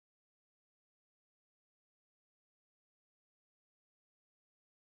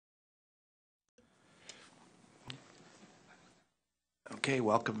Okay,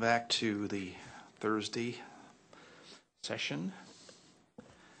 welcome back to the Thursday session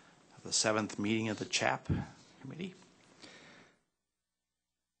of the 7th meeting of the CHAP Committee.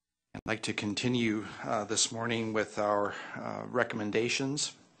 I'd like to continue this morning with our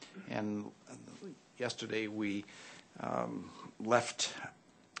recommendations. And yesterday we left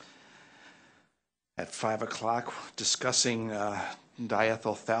at 5 o'clock discussing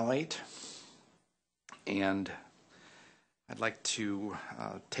diethyl phthalate, and I'd like to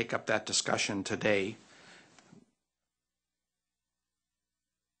take up that discussion today.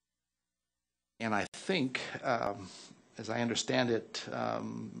 And I think, as I understand it,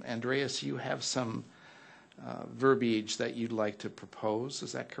 Andreas, you have some verbiage that you'd like to propose.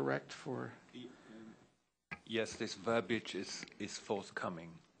 Is that correct? For yes, this verbiage is forthcoming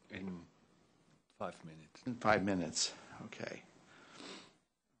in 5 minutes. In 5 minutes, okay.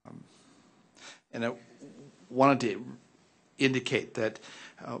 And I wanted to indicate that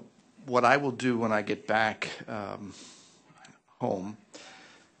what I will do when I get back home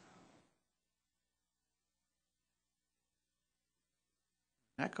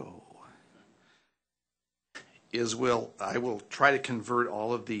is I will try to convert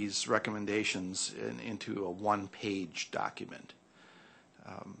all of these recommendations into a one-page document.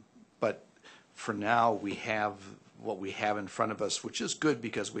 But for now, we have what we have in front of us, which is good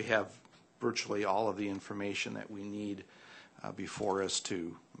because we have virtually all of the information that we need before us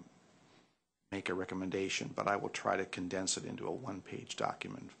to make a recommendation, but I will try to condense it into a one-page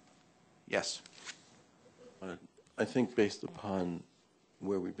document. Yes? I think based upon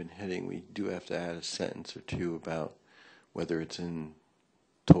where we've been heading, we do have to add a sentence or two about whether it's in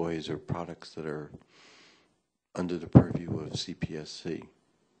toys or products that are under the purview of CPSC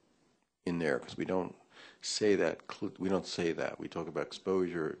in there, because we don't say that. We talk about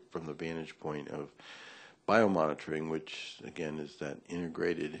exposure from the vantage point of biomonitoring, which again is that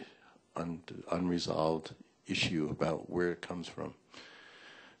integrated, unresolved issue about where it comes from.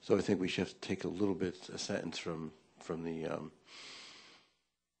 So I think we should have to take a sentence from the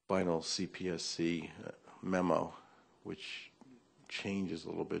final CPSC memo, which changes a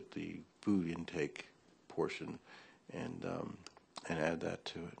little bit the food intake portion, and add that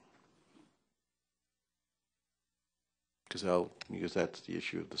to it. Because that's the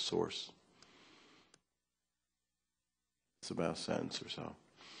issue of the source. It's about a sentence or so.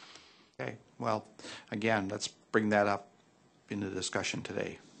 Okay. Well, again, let's bring that up in the discussion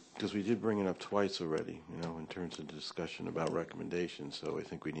today. Because we did bring it up twice already, in terms of discussion about recommendations. So I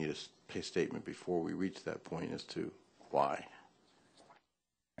think we need a statement before we reach that point as to why.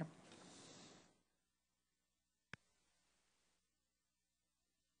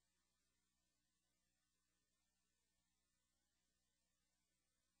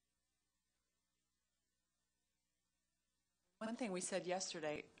 One thing we said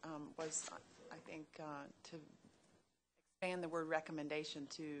yesterday was, I think, to expand the word recommendation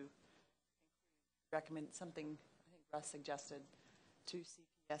to recommend something, I think Russ suggested, to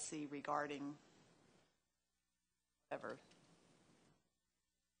CPSC regarding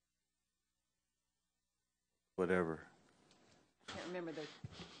Whatever. I can't remember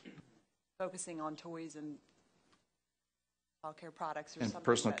focusing on toys and child care products or and something.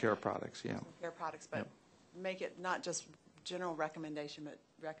 Personal care products, yeah. Personal care products, but make it not just general recommendation, but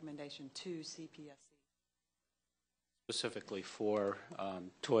recommendation to CPSC. Specifically for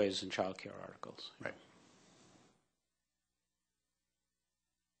toys and child care articles. Right.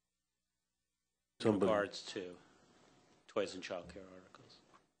 In regards to toys and child care articles.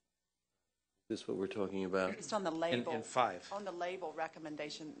 Is this what we're talking about? Just on the label. In 5. On the label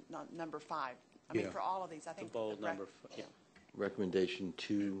recommendation, number 5. I mean, for all of these, I think. The bold number 5, yeah. Recommendation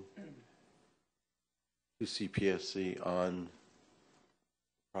to CPSC on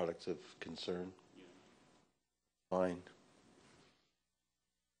products of concern. Yeah. Fine.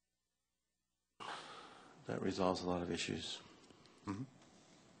 That resolves a lot of issues. Mm-hmm.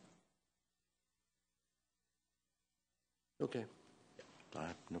 Okay. I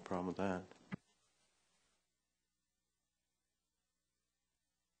have no problem with that.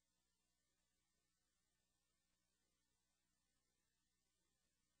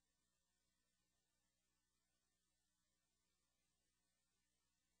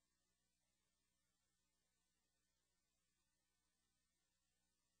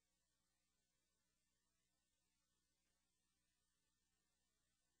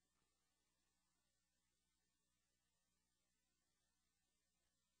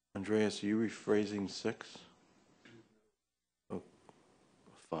 Andreas, are you rephrasing 6? Oh,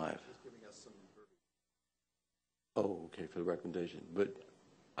 5. Oh, okay, for the recommendation. But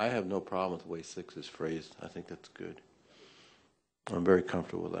I have no problem with the way 6 is phrased. I think that's good. I'm very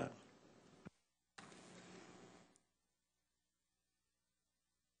comfortable with that.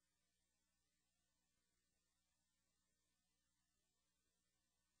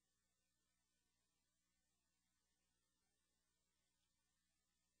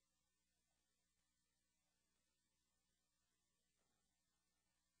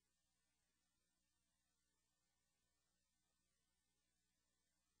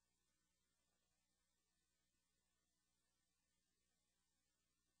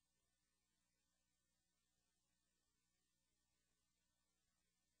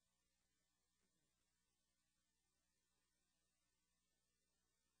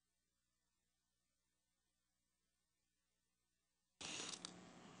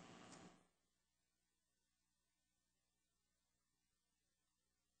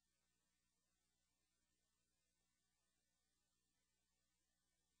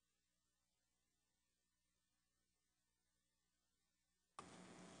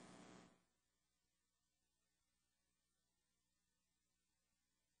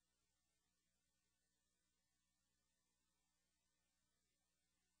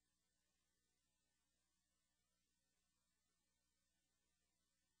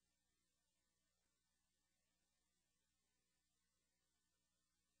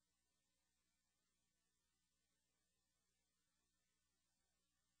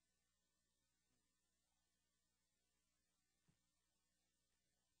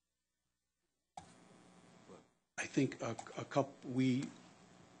 I think a couple,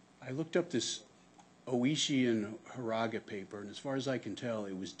 I looked up this Oishi and Haraga paper, and as far as I can tell,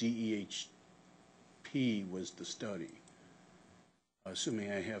 it was DEHP was the study,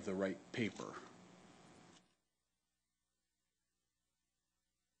 assuming I have the right paper.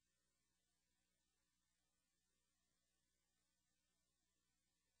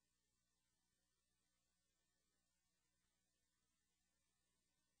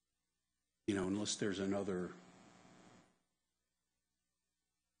 You know, unless there's another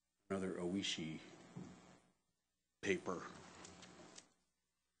Oishi paper.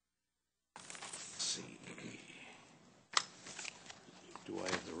 Let's see. Do I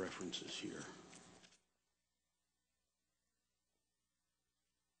have the references here?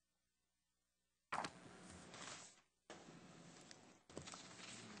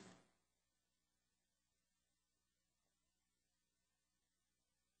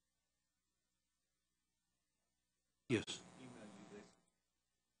 Yes.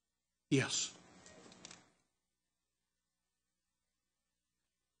 Yes.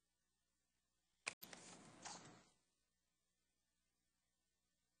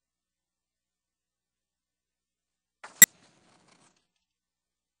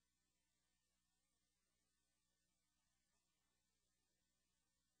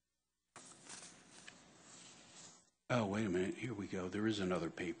 Oh, wait a minute. Here we go. There is another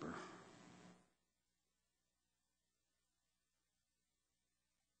paper.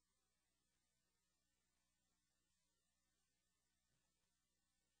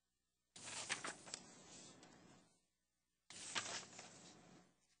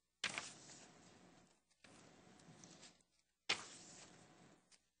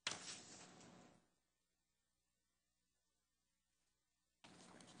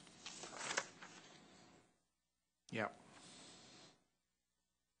 Yeah.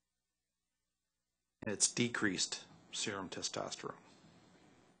 And it's decreased serum testosterone.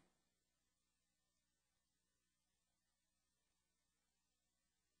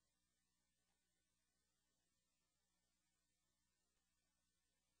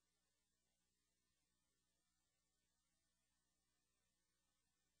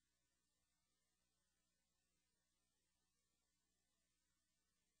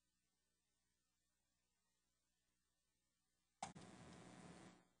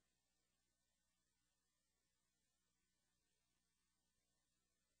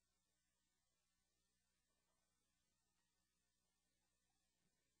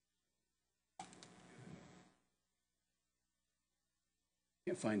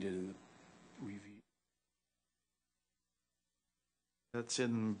 Can't find it in the review. That's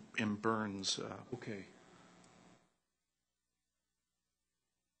in Burns. Okay.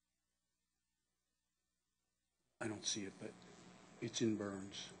 I don't see it, but it's in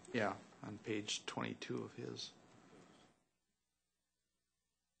Burns. Yeah, on page 22 of his.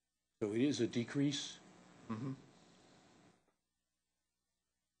 So it is a decrease? Mm-hmm.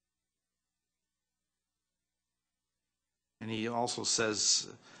 And he also says,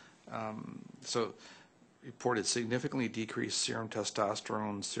 so reported significantly decreased serum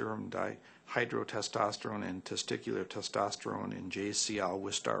testosterone, serum dihydrotestosterone, and testicular testosterone in JCL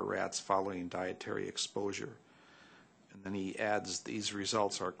Wistar rats following dietary exposure. And then he adds, these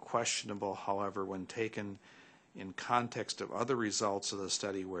results are questionable, however, when taken in context of other results of the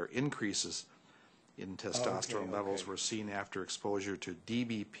study where increases in testosterone levels were seen after exposure to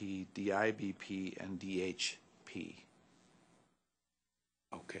DBP, DIBP, and DHP.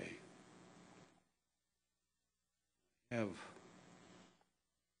 Okay. I have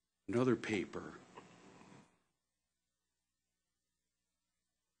another paper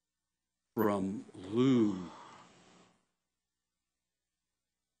from Liu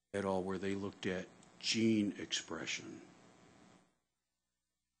et al. Where they looked at gene expression.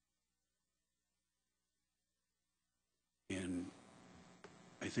 And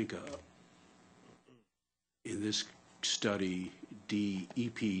I think in this study,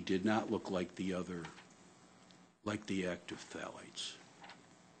 DEP did not look like the other, like the active phthalates.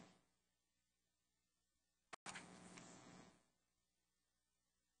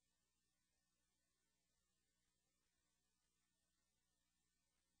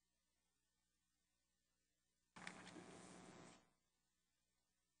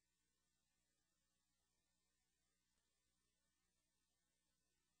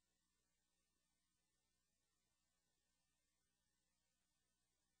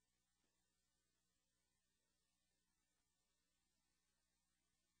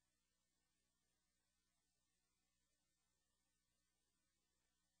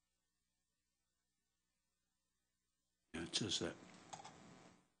 Yeah, it says that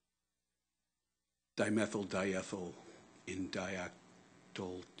dimethyl diethyl in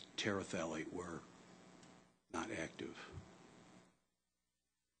diactyl terephthalate were not active.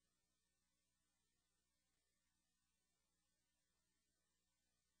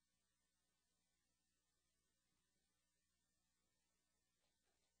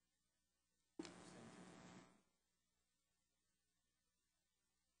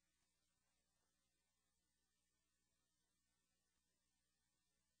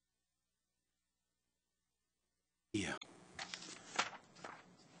 Yeah.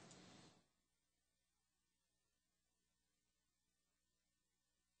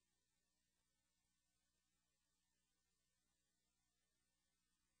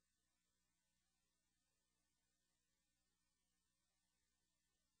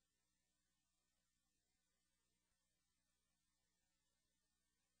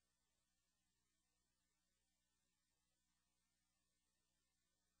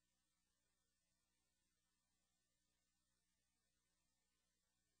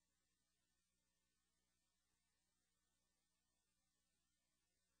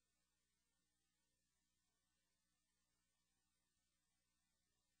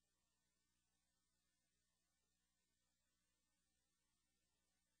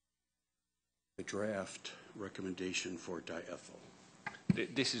 The draft recommendation for diethyl.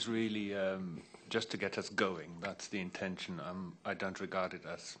 This is really just to get us going. That's the intention. I don't regard it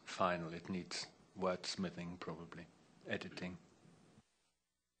as final. It needs wordsmithing, probably, editing.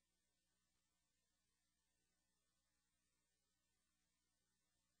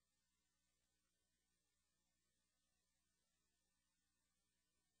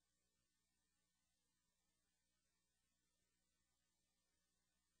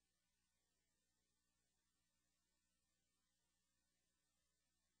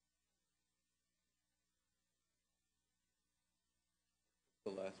 The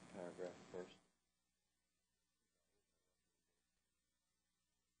last paragraph first.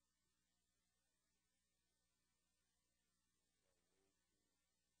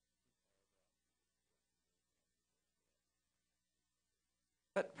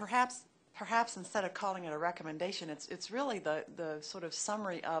 But perhaps instead of calling it a recommendation, it's really the sort of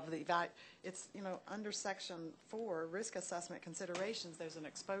summary of the it's, you know, under section 4, risk assessment considerations, there's an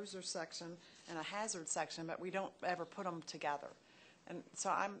exposure section and a hazard section, but we don't ever put them together. And so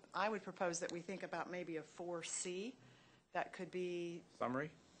I would propose that we think about maybe a 4C that could be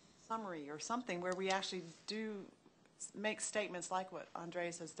Summary? or something where we actually do make statements like what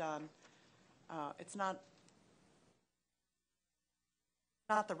Andres has done. It's not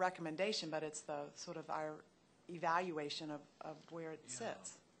the recommendation, but it's the sort of our evaluation of where it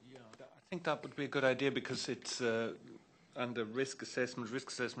sits. Yeah, I think that would be a good idea because it's under risk assessment.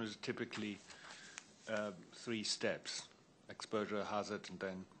 Risk assessment is typically 3 steps: exposure, hazard, and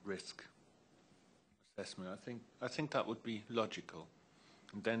then risk assessment. I think that would be logical.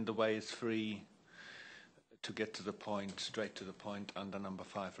 And then the way is free to get to the point, straight to the point, under number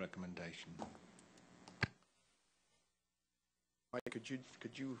 5 recommendation. Mike, could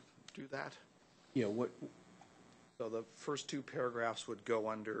you do that? Yeah, what, So the first 2 paragraphs would go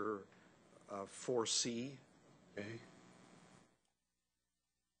under 4C. okay.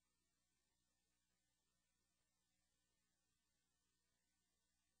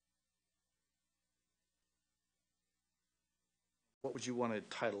 What would you want to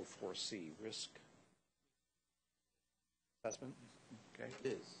title 4C? Risk assessment? Okay. It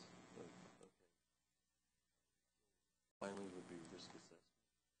is. Okay. Finally would be risk assessment.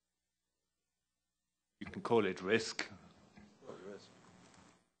 You can call it risk. Well, risk.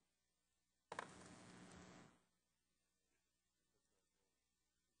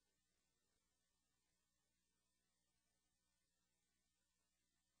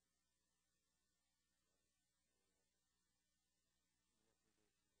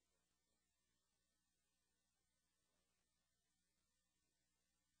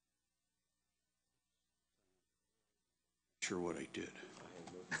 Sure what I did.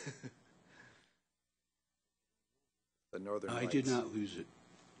 The Northern I Lights. did not lose it.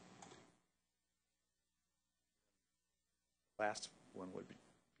 Last one would be.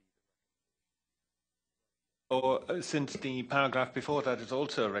 Or since the paragraph before that is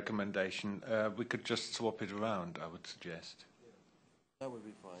also a recommendation, we could just swap it around, I would suggest. That would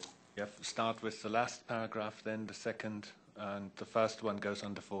be fine. You have to start with the last paragraph, then the second, and the first one goes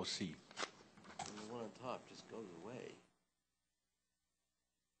under 4C. And the one on top just goes away.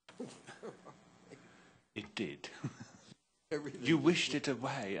 It did. Everything. You wished it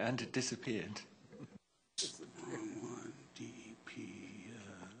away and it disappeared. Wrong one, DEP.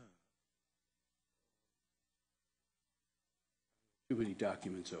 Too many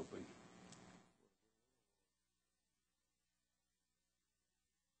documents open.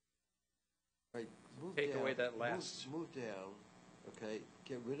 Right, move Take down, away that last- Move down, okay,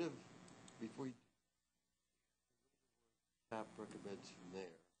 get rid of, before you, top recommends from there.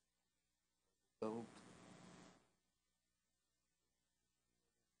 Don't.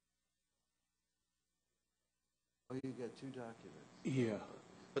 Oh, you got two documents. Yeah.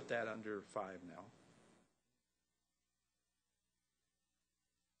 Put that under 5 now.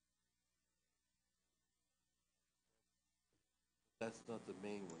 That's not the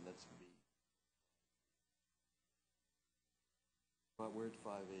main one, that's B. But where'd 5A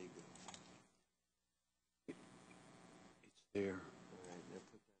go? It's there. All right, now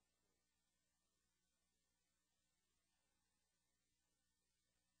put that.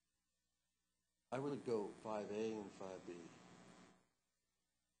 I would go 5A and 5B.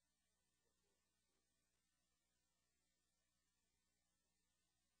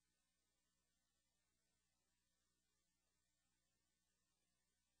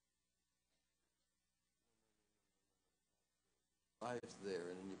 Five's there,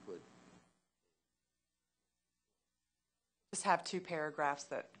 and then you put, Just have two paragraphs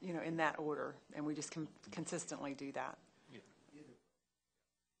that, you know, in that order, and we just consistently do that.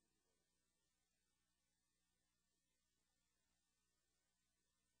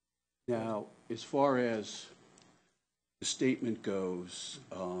 Now, as far as the statement goes,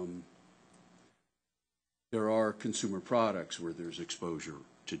 there are consumer products where there's exposure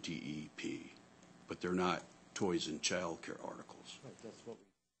to DEP, but they're not toys and child care articles. right, that's what we.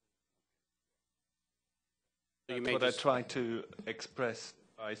 So you That's may what just, I tried to express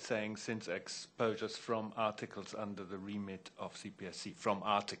by saying since exposures from articles under the remit of CPSC, from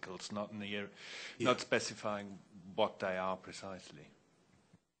articles, not not specifying what they are precisely.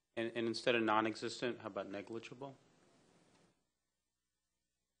 and instead of non-existent, how about negligible?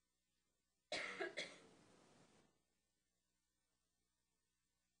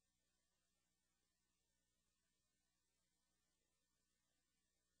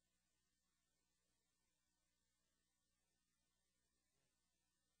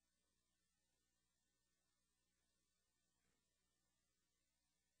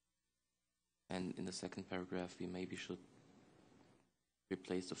 And in the second paragraph, we maybe should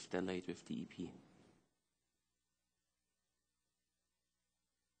replace the phthalate with DEP.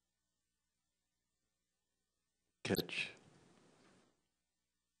 Catch.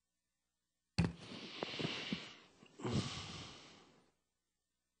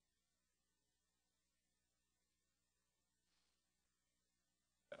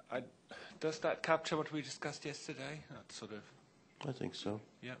 Does that capture what we discussed yesterday? That sort of, I think so.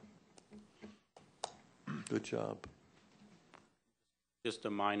 yeah. Good job. Just a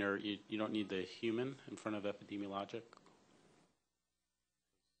minor, you don't need the human in front of epidemiologic.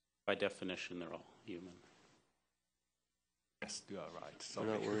 By definition, they're all human. Yes, you are right. We're Sorry.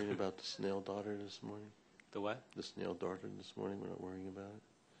 not worrying about the snail darter this morning? The what? The snail darter this morning, we're not worrying about it?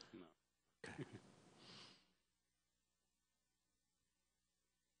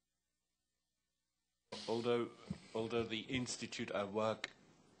 Although the institute I work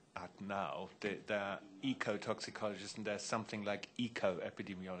at now, they're eco-toxicologists, and there's something like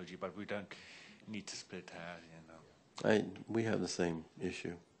eco-epidemiology, but we don't need to split hairs, you know. We have the same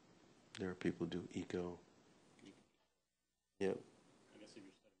issue. There are people who do eco. Yep.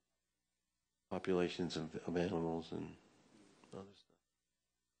 populations of animals and other stuff.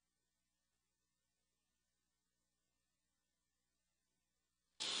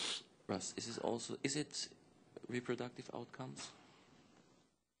 Russ, is it reproductive outcomes?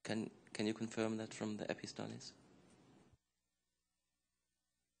 Can you confirm that from the epi studies?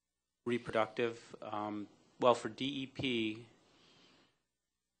 Reproductive, well, for DEP,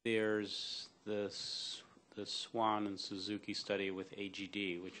 there's the Swan and Suzuki study with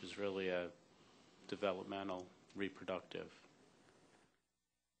AGD, which is really a developmental reproductive.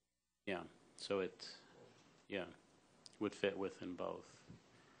 Yeah, so would fit within both.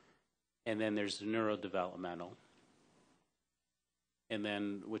 And then there's the neurodevelopmental, and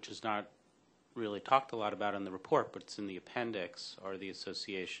then, which is not really talked a lot about in the report, but it's in the appendix, are the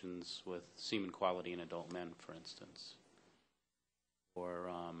associations with semen quality in adult men, for instance. Or,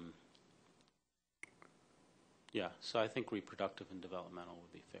 yeah, so I think reproductive and developmental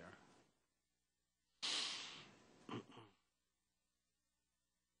would be fair.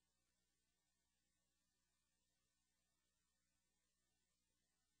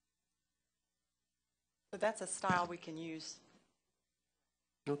 So that's a style we can use.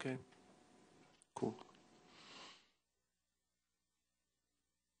 Okay. Cool.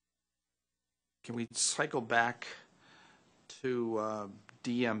 Can we cycle back to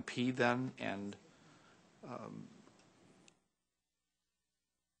DMP then and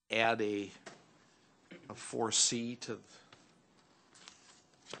add a 4C to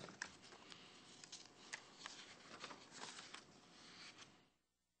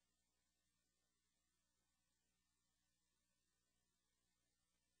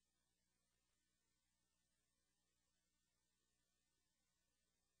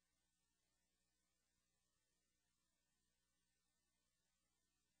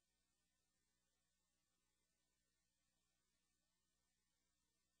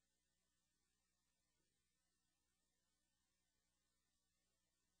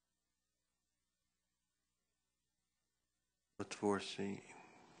What's 4C?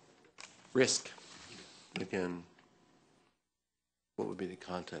 risk? Again, what would be the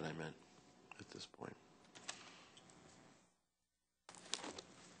content I meant at this point?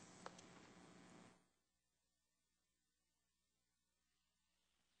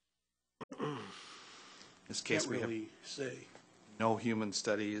 In this case, Can't we have really say. no human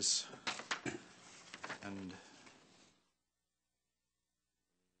studies and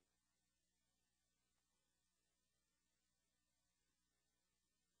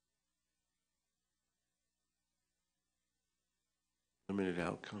Limited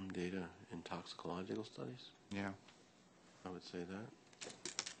outcome data in toxicological studies? yeah. I would say that.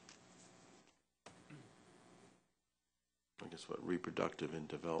 I guess what reproductive and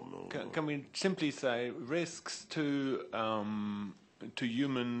developmental. Can we simply say risks to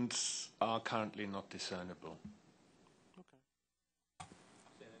humans are currently not discernible?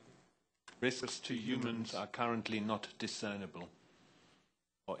 Okay. Risks to humans are currently not discernible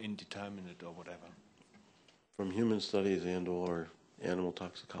or indeterminate or whatever. From human studies and or animal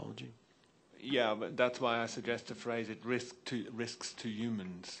toxicology? Yeah, but that's why I suggest to phrase it risks to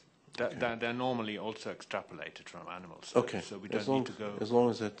humans. That they're normally also extrapolated from animals. Okay. So we don't need to go. As long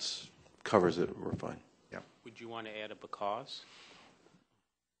as that covers it, we're fine. Would you want to add a because?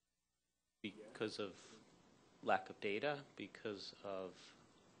 Because of lack of data? Because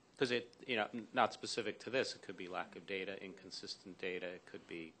it, not specific to this, it could be lack of data, inconsistent data, it could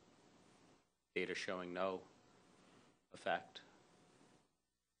be data showing no effect.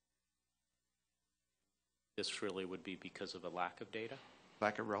 This really would be because of a lack of data?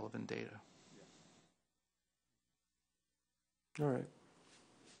 Lack of relevant data. All right.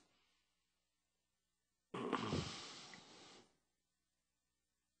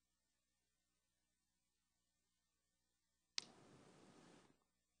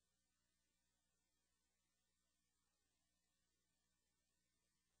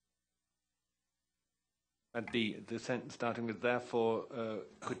 And the sentence starting with therefore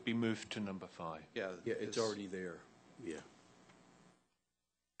could be moved to number 5. Yeah, Yeah, it's already there. Yeah.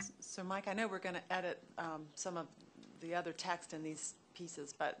 So Mike, I know we're going to edit some of the other text in these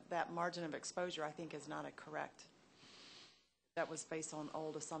pieces, but that margin of exposure, I think, is not a correct. That was based on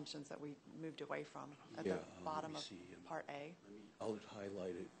old assumptions that we moved away from at the bottom of Part A. I'll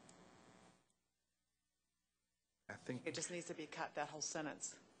highlight it. I think It just needs to be cut, that whole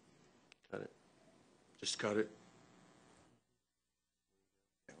sentence. Got it. Just cut it.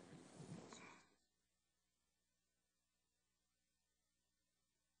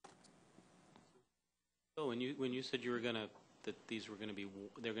 So when you said you were that these were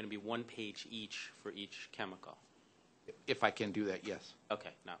they're going to be one page each for each chemical. If I can do that, yes.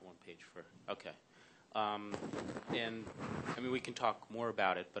 Okay, not one page for, okay. And, I mean, we can talk more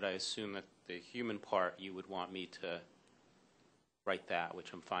about it, but I assume that the human part, you would want me to write that,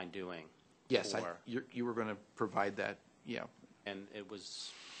 which I'm fine doing. Yes, for- you were going to provide that, yeah. And it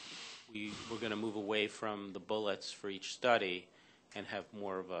was, we were going to move away from the bullets for each study and have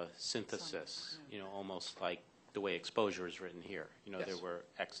more of a synthesis, you know, almost like the way exposure is written here. You know, Yes. there were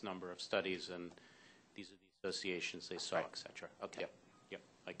X number of studies, and these are the associations they saw, Right. et cetera. Okay. Yep. Yep,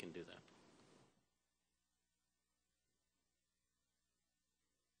 I can do that.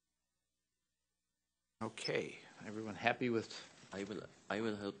 Okay, everyone happy with, I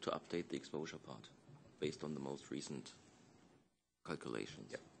will help to update the exposure part based on the most recent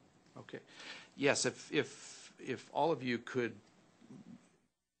calculations. Yep. Okay. Yes, if all of you could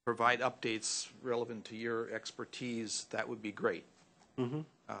provide updates relevant to your expertise, that would be great.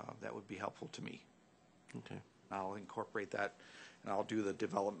 That would be helpful to me. Okay. I'll incorporate that, and I'll do the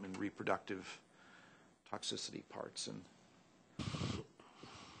development reproductive toxicity parts and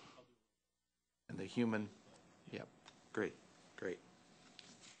the human. Yep. Great. Great.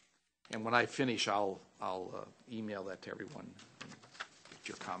 And when I finish, I'll email that to everyone and get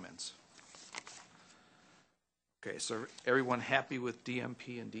your comments. Okay, so everyone happy with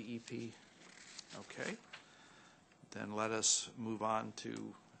DMP and DEP? Okay. Then let us move on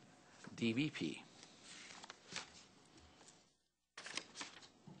to DVP.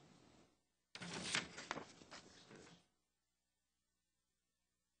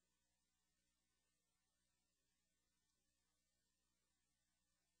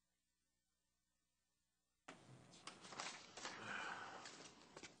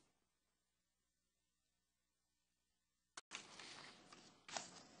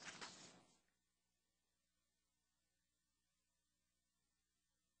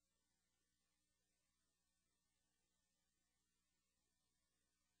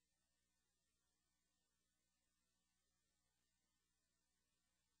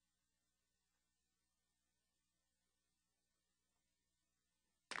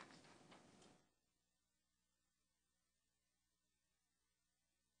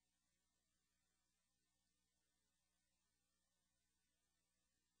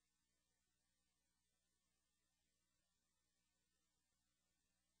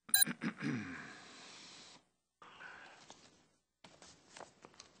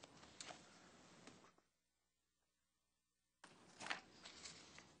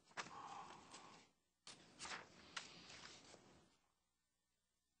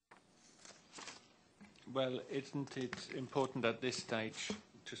 Well, isn't it important at this stage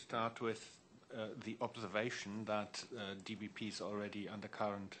to start with the observation that DBP is already under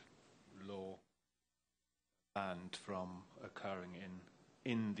current law banned from occurring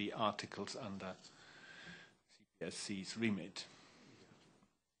in the articles under CPSC's remit?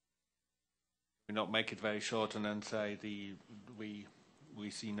 We not make it very short and then say we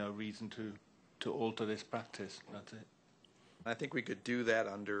see no reason to alter this practice. That's it. I think we could do that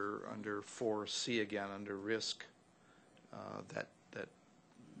under 4C again, under risk, that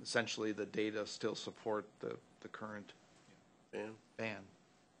essentially the data still support the current ban.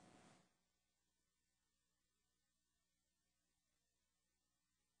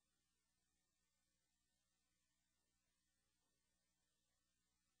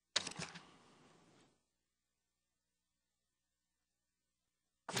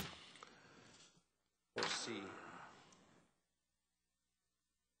 Or C.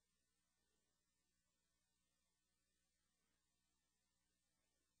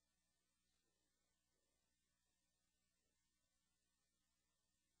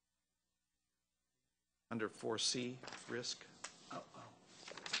 Under 4C, risk.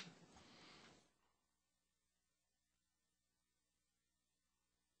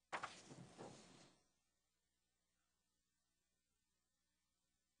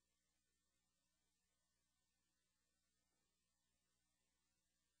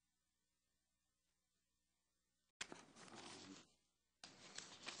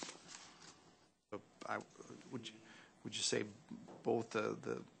 Would you say both the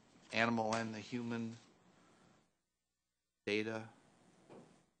animal and the human data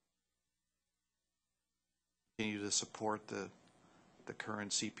continue to support the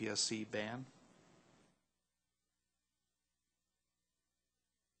current CPSC ban?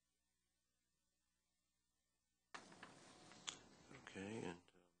 Okay, and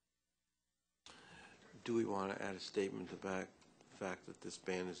do we want to add a statement about the fact that this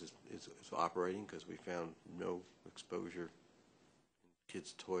ban is operating because we found no exposure in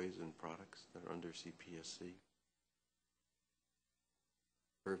kids' toys and products that are under CPSC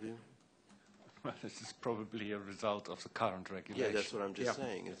purview? Well, this is probably a result of the current Yeah, regulation. that's what I'm just Yeah.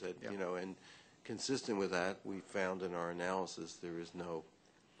 saying, is that, Yeah. you know, and consistent with that, we found in our analysis there is no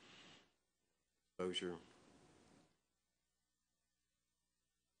exposure,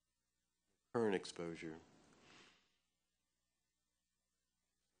 current exposure,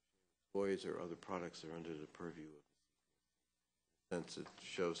 toys or other products that are under the purview of, since it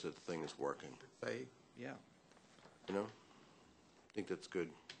shows that the thing is working, Say, yeah. you know? I think that's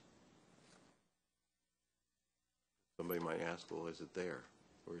good. Somebody might ask, well, is it there,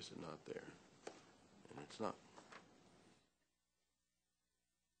 or is it not there? And it's not.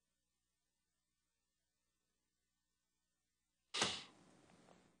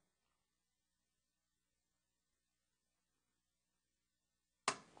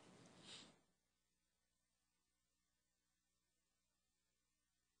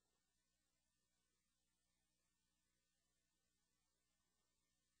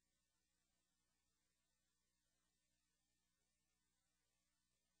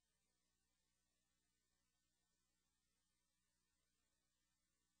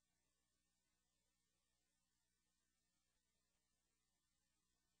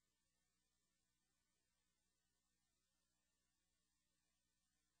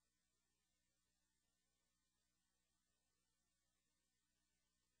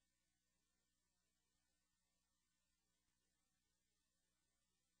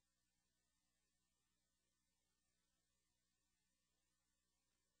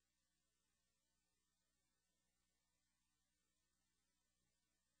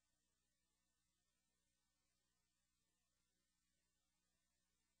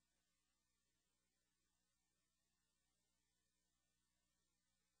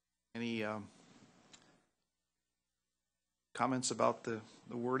 Any comments about the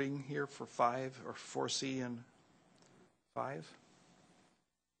wording here for 5 or 4C and 5?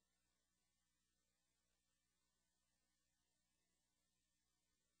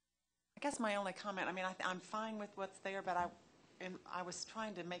 I guess my only comment, I mean, I'm fine with what's there, but I was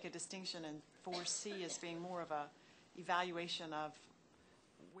trying to make a distinction in 4C as being more of a evaluation of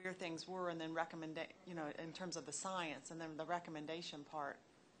where things were and then you know, in terms of the science, and then the recommendation part is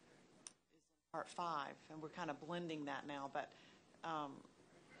in part 5, and we're kind of blending that now, but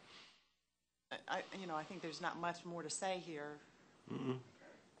you know, I think there's not much more to say here.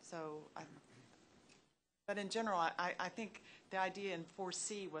 So, but in general, I think the idea in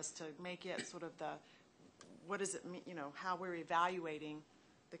 4C was to make it sort of what does it mean, you know, how we're evaluating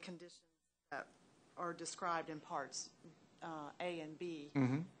the conditions that are described in parts A and B.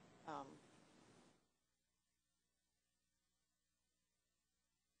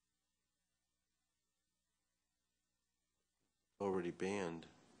 Already banned,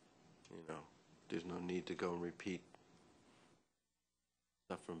 you know, there's no need to go and repeat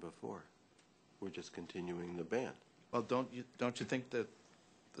stuff from before. We're just continuing the ban. Well, don't you think that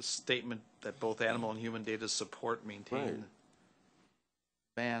the statement that both animal and human data support maintain Right.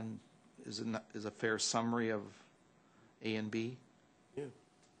 ban is a fair summary of A and B? Yeah.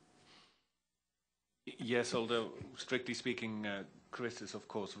 Yes, although strictly speaking, Chris is of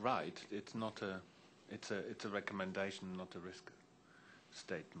course right. It's not it's a recommendation, not a risk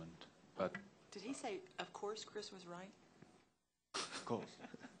statement. But Did he say, of course, Chris was right? of course,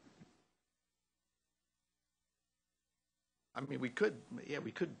 I mean, we could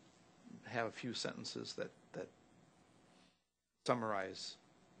have a few sentences that summarize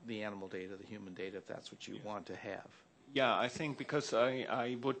the animal data, the human data, if that's what you want to have. yeah, I think because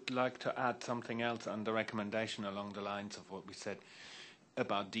I would like to add something else on the recommendation along the lines of what we said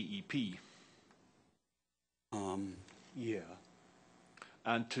about DEP. Yeah.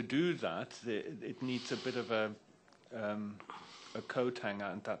 And to do that, it needs a bit of a coat hanger,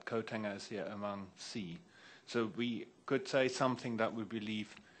 and that coat hanger is here among C. So we could say something that we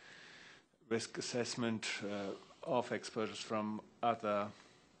believe risk assessment of exposures from other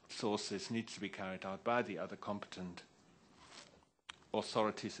sources needs to be carried out by the other competent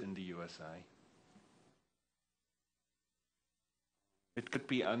authorities in the USA. It could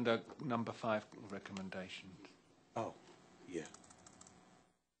be under number 5 recommendations. Oh, yeah.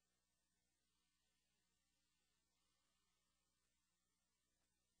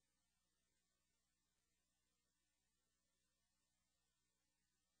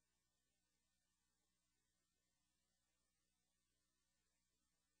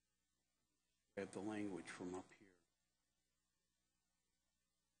 Grab the language from up here.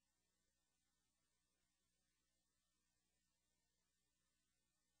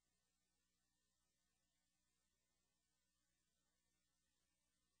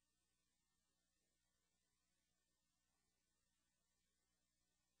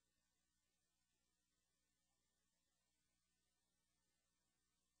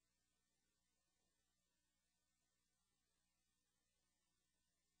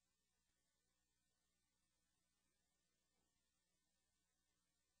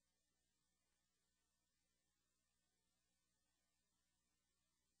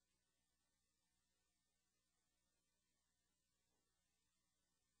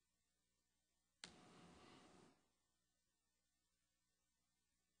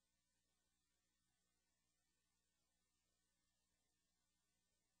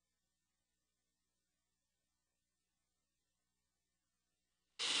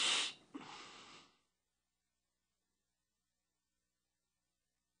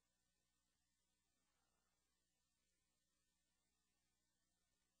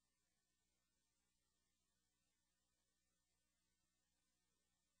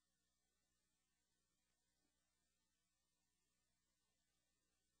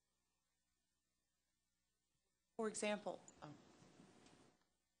 For example,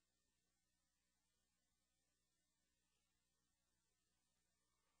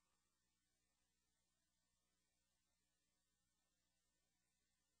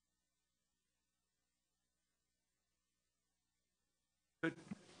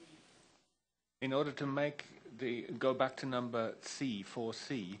 In order to make go back to number C,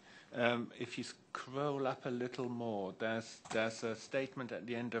 4C, if you scroll up a little more, there's a statement at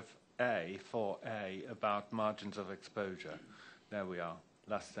the end of A, 4A, about margins of exposure. There we are,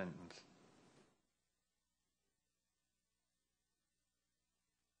 last sentence.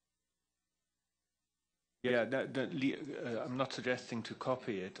 Yeah, I'm not suggesting to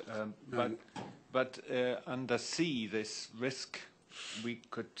copy it, but under C, this risk, we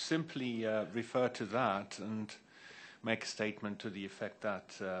could simply refer to that and make a statement to the effect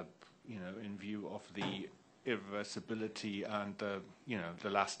that, in view of the irreversibility and the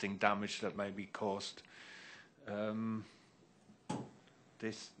lasting damage that may be caused,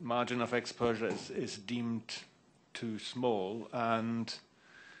 this margin of exposure is deemed too small, and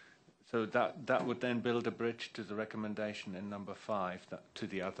so that would then build a bridge to the recommendation in number 5 to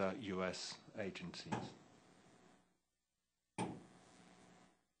the other US agencies.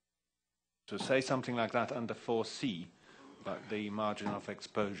 So say something like that under 4C, about the margin of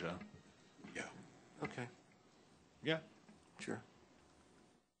exposure. Yeah. Okay, Yeah. sure.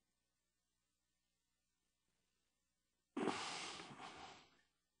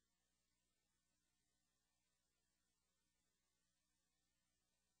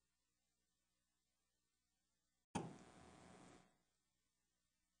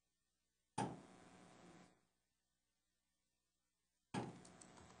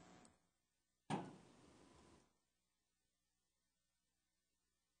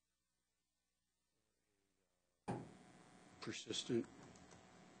 Persistent.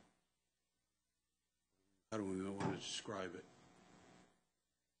 How do we know how to describe it?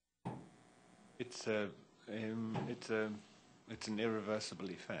 It's an irreversible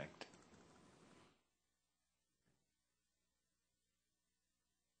effect.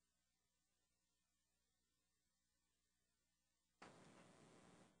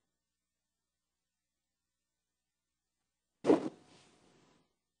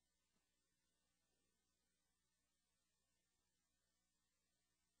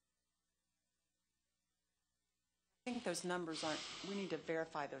 I think those numbers aren't, we need to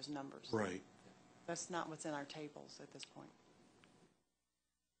verify those numbers. Right. That's not what's in our tables at this point.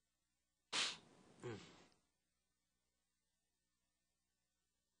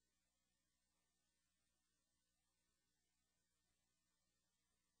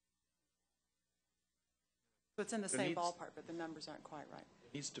 So it's in the same ballpark, but the numbers aren't quite right.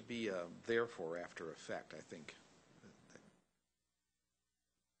 It needs to be a therefore after effect, I think.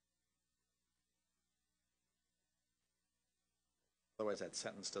 Otherwise, that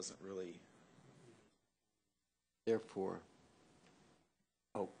sentence doesn't really. Therefore,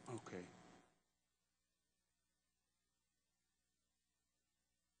 Oh, okay.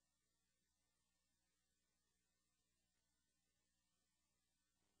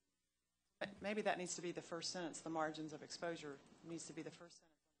 Maybe that needs to be the first sentence. The margins of exposure needs to be the first sentence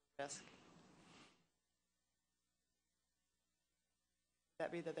on the risk. Would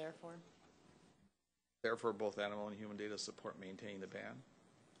that be the therefore? Therefore, both animal and human data support maintaining the ban.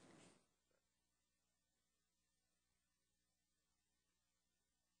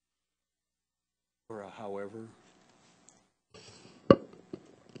 Or a however.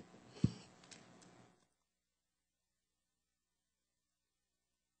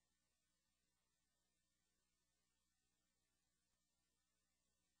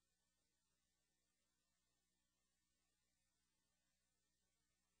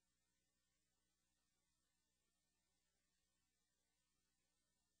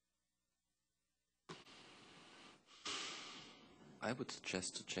 I would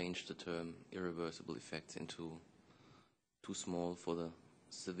suggest to change the term irreversible effects into too small for the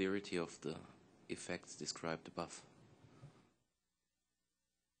severity of the effects described above.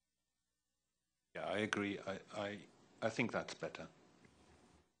 Yeah, I agree. I think that's better.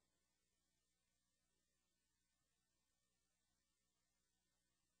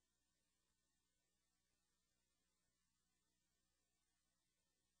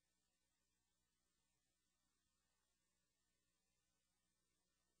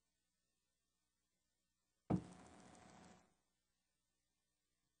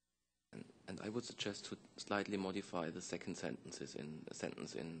 And I would suggest to slightly modify the second sentences in a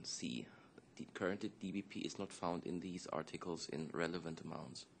sentence in C. Currently, DBP is not found in these articles in relevant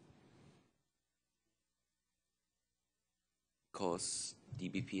amounts. Because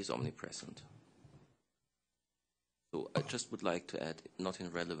DBP is omnipresent. So I just would like to add, not in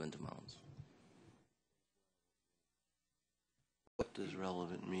relevant amounts. What does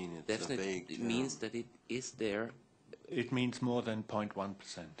relevant mean? It's Definitely, a vague it term. means that it is there. It means more than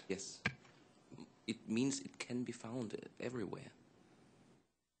 0.1%. Yes. It means it can be found everywhere.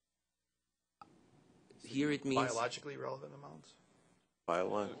 Here it means Biologically relevant amounts?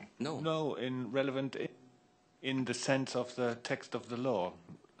 Biological. no. No, in relevant in the sense of the text of the law,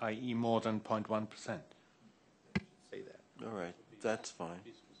 i.e. more than 0.1%. Say that. All right, that's fine.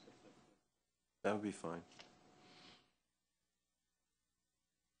 That would be fine.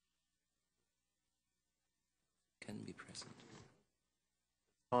 Can be present.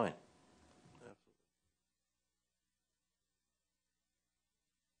 Fine.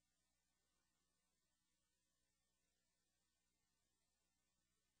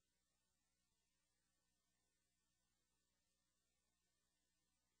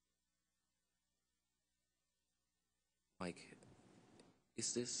 Mike,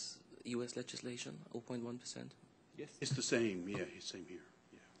 is this U.S. legislation, 0.1%? It's the same, yeah, same here,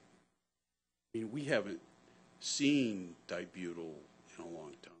 yeah. I mean, we haven't seen dibutyl in a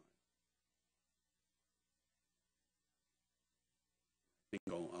long time. I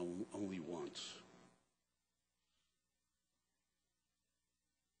think only once.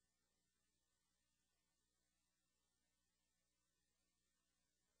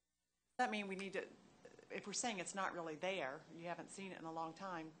 Does that mean we need to, if we're saying it's not really there, you haven't seen it in a long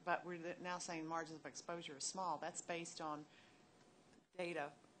time, but we're now saying margins of exposure is small, that's based on data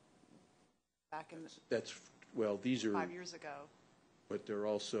back in That's, well, these are, 5 years ago. but they're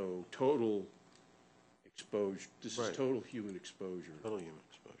also total exposure. This Right. is total human exposure, Total human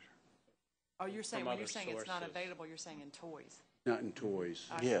exposure. Oh, you're saying, From when other you're saying it's not sources. available, you're saying in toys. not in toys.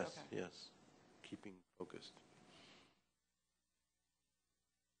 I see, Yes, okay. yes. Keeping focused.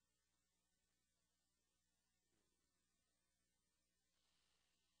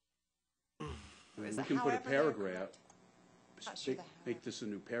 Is We it can put a however they're paragraph, Not sure the make this a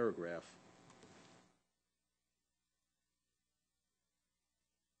new paragraph.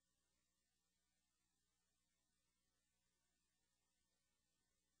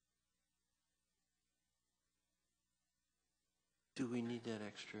 Do we need that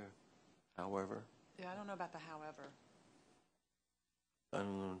extra, however? Yeah, I don't know about the however. I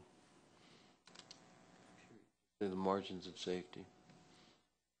don't know. They're the margins of safety.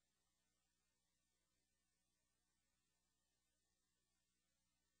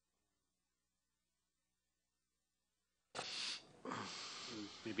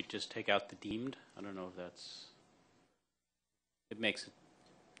 Maybe just take out the deemed. I don't know if that's. It makes it.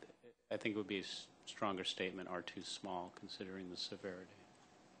 I think it would be a stronger statement. Are too small, considering the severity.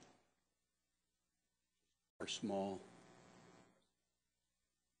 Are small.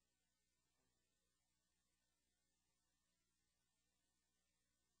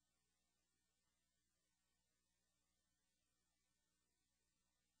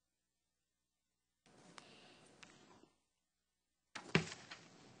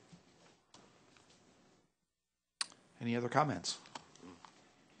 Any other comments?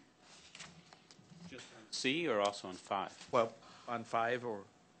 Just on C or also on 5? Well, on 5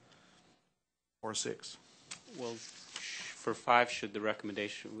 or 6? Well, for 5, should the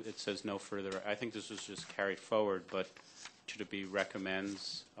recommendation, it says no further, I think this was just carried forward, but should it be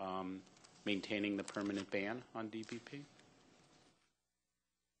recommends maintaining the permanent ban on DBP?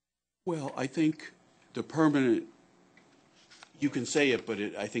 Well, I think the permanent, you can say it, but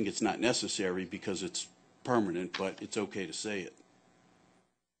I think it's not necessary because it's permanent, but it's okay to say it.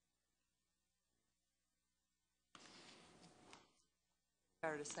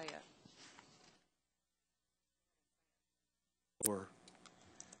 Better to say it. Or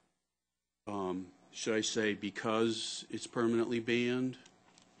should I say because it's permanently banned?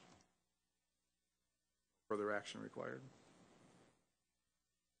 Further action required?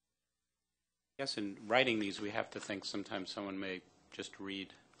 Yes, in writing these, we have to think sometimes someone may just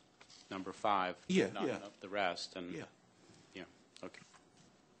read number 5, Yeah, not yeah. the rest, and Yeah. yeah, okay.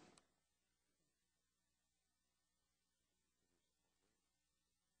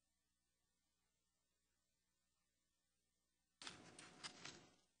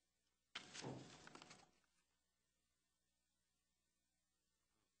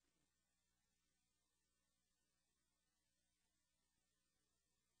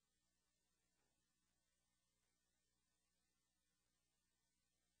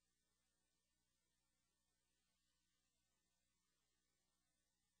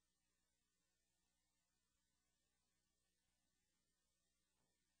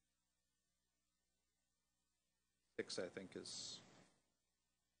 Six, I think, is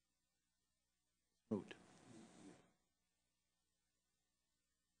moot.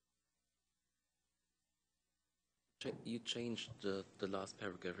 You changed the last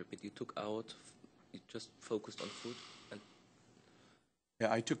paragraph a bit. You took out, you just focused on food and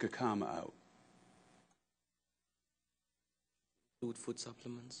Yeah, I took a comma out. food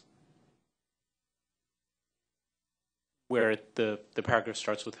supplements. Where the paragraph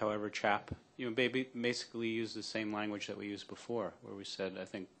starts with however chap, basically use the same language that we used before, where we said, I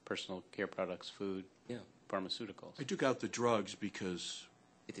think, personal care products, food, Yeah, pharmaceuticals. I took out the drugs because,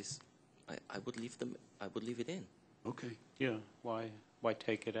 it is. I would leave them. I would leave it in. okay, Yeah, why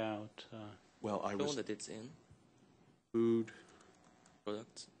take it out? well, I Shown was that it's in food,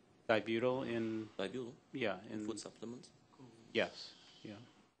 products, Dibutyl in, dibutyl, yeah, in, food supplements. yes, yeah.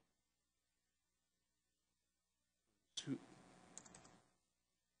 su-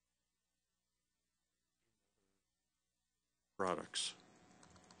 products.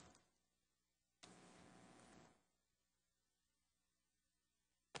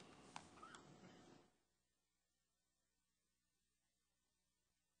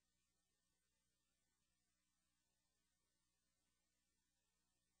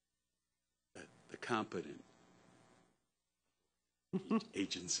 The competent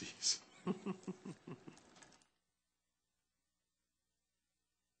agencies.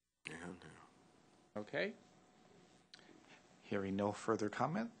 Okay. Hearing no further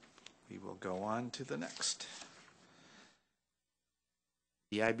comment, we will go on to the next.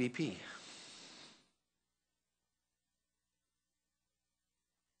 The IBP.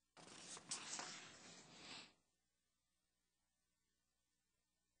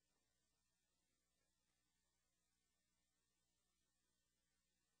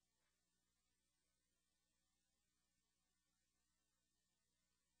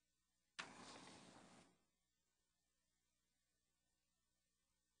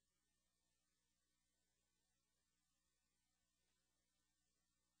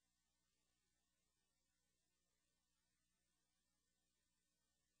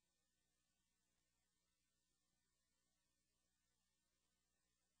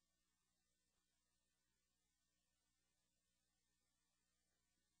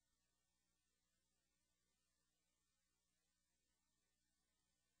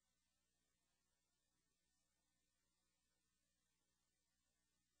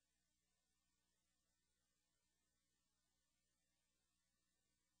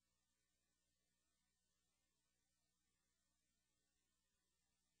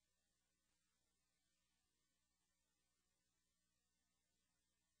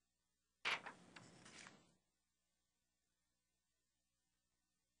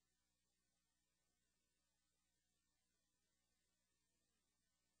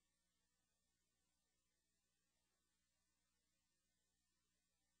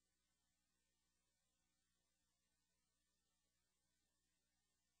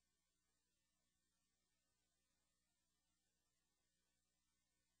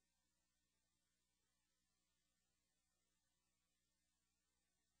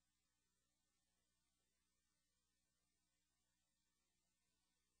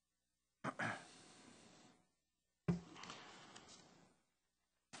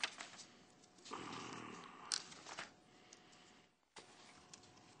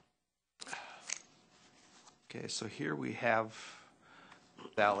 Okay, so here we have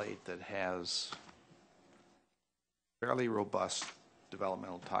phthalate that has fairly robust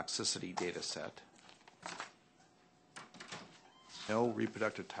developmental toxicity data set. No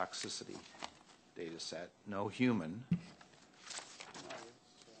reproductive toxicity data set, no human.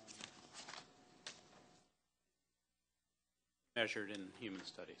 Measured in human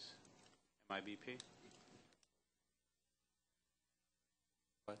studies, MIBP.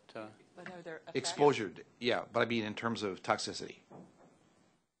 But But are there effects? Exposure, yeah, but I mean in terms of toxicity.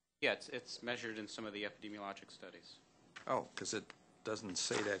 yeah, it's measured in some of the epidemiologic studies. Oh, because it doesn't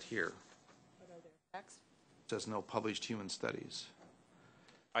say that here. But are there effects? It says no published human studies.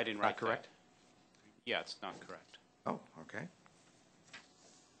 I didn't Not write correct? that. Yeah, it's not correct. Oh, okay.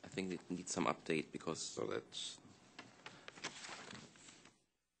 I think it needs some update because So that's,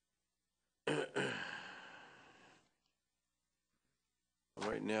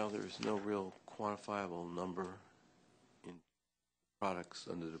 Right now, there's no real quantifiable number in products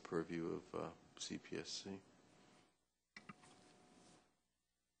under the purview of CPSC.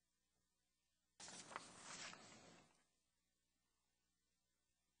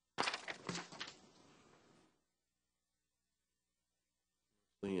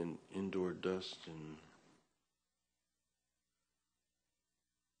 In indoor dust and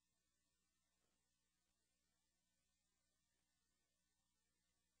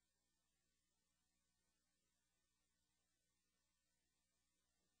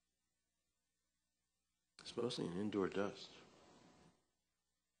It's mostly an indoor dust.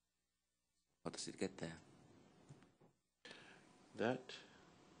 How does it get there? That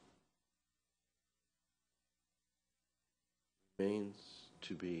remains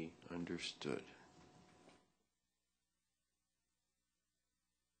to be understood.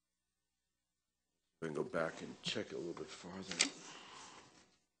 We can go back and check it a little bit farther.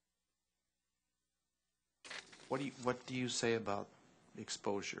 What do you say about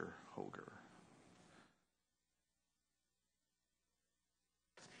exposure, Holger?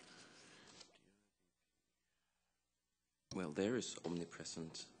 Well, there is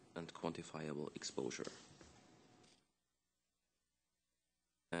omnipresent and quantifiable exposure.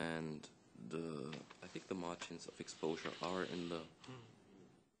 And I think the margins of exposure are in the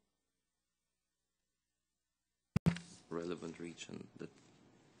relevant region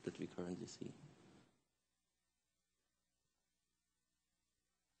that we currently see.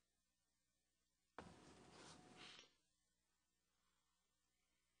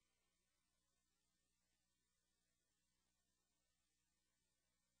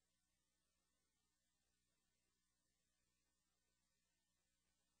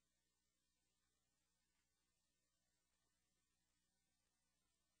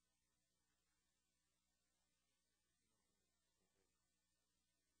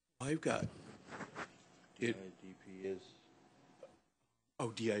 I've got it. DIDP is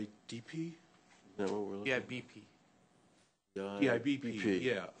DIDP? that what we're looking Yeah, at? BP. DIBP,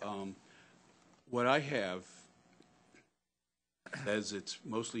 yeah. What I have says it's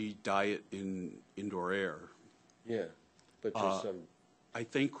mostly diet in indoor air. Yeah, but there's some. I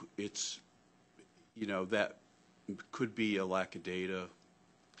think it's, that could be a lack of data.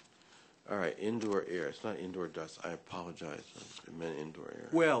 All right, indoor air. It's not indoor dust. I apologize. I meant indoor air.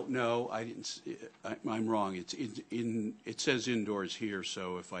 Well, no, I didn't. I'm wrong. It's in. It says indoors here.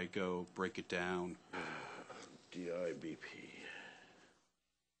 So if I go break it down, DIBP.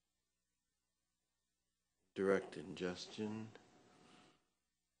 Direct ingestion.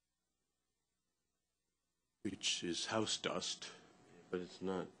 which is house dust. But it's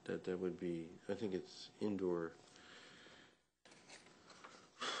not, that would be, I think it's indoor.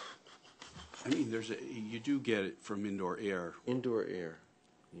 I mean, you do get it from indoor air Indoor air,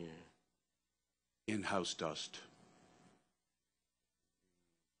 yeah. in house dust.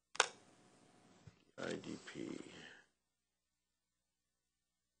 IDP.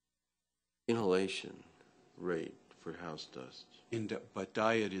 Inhalation rate for house dust. But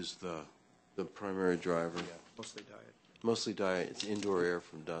diet is The primary driver. Mostly diet. Mostly diet. It's indoor air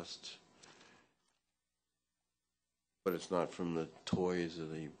from dust. But it's not from the toys or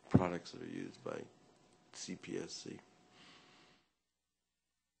the products that are used by CPSC.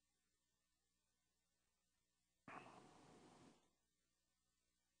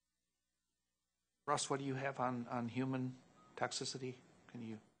 Russ, what do you have on human toxicity? Can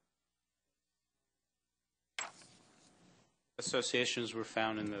you? Associations were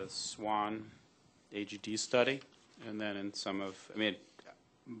found in the SWAN AGD study, and then in some of,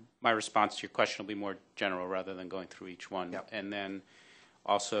 my response to your question will be more general rather than going through each one. Yep. And then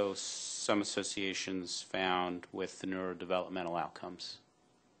also some associations found with the neurodevelopmental outcomes.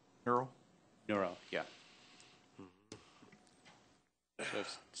 Neuro? Neuro, yeah. So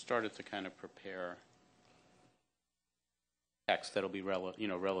I've started to kind of prepare text that'll be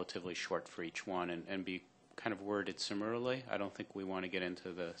relatively short for each one and be kind of worded similarly. I don't think we want to get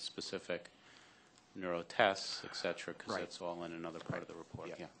into the specific neuro tests, et cetera, because Right. that's all in another part of the report.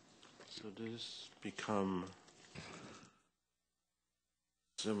 Yeah. Yeah. So does this become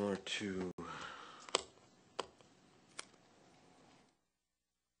similar to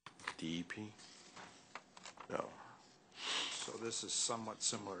DEP? No. So this is somewhat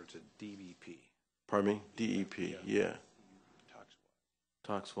similar to DBP. Pardon me? DEP, yeah.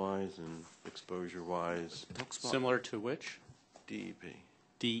 Tox-wise and exposure-wise, Similar to which? DEP.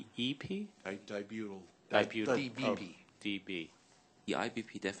 DEP? dibutyl. Dibutyl. DBP. DB. The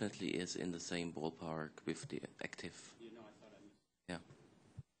IBP definitely is in the same ballpark with the active. Yeah.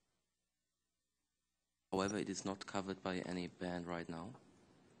 However, it is not covered by any ban right now,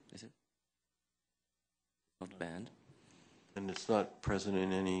 is it? Not banned, And it's not present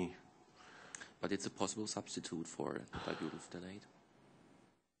in any, but it's a possible substitute for dibutyl phthalate.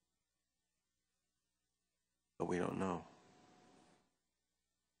 but we don't know.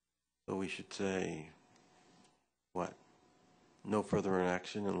 So we should say, what? No further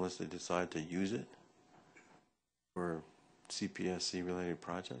inaction unless they decide to use it for CPSC-related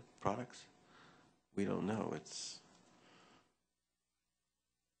products? We don't know.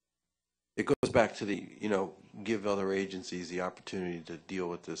 It goes back to the, give other agencies the opportunity to deal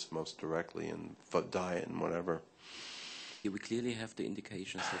with this most directly and diet and whatever. Here we clearly have the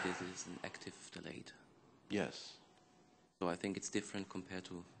indications that this is an active phthalate. Yes. So I think it's different compared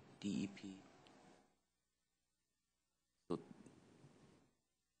to DEP. So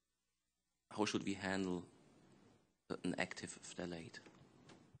how should we handle an active phthalate?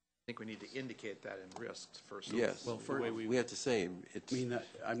 I think we need to indicate that in risks first. Yes. Well, We have to say it's. I mean,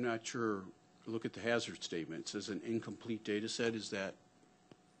 I'm not sure, look at the hazard statement. It says an incomplete data set. Is that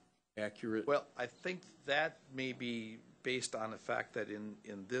accurate? Well, I think that may be based on the fact that in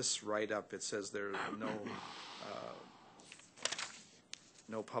this write-up, it says there are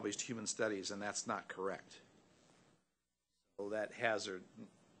no published human studies, and that's not correct. So that hazard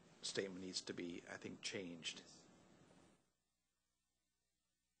statement needs to be, I think, changed.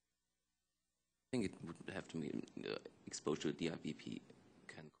 I think it would have to be exposure to DIBP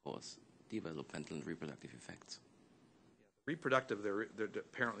can cause developmental and reproductive effects. Reproductive, there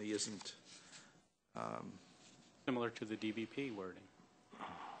apparently isn't. Similar to the DBP wording.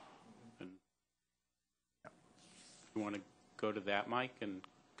 And you want to go to that, Mike, and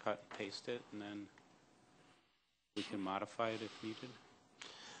cut and paste it, and then we can modify it if needed?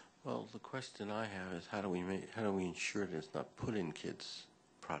 Well, the question I have is how do we ensure that it's not put in kids'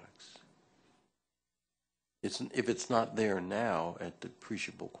 products? If it's not there now at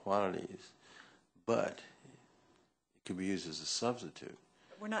depreciable quantities, but it could be used as a substitute.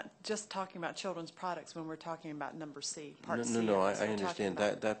 We're not just talking about children's products when we're talking about number C, part C. No, I So we're understand talking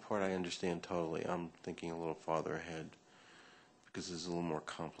about- that part. I understand totally. I'm thinking a little farther ahead because it's a little more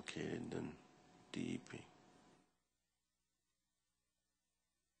complicated than DEP.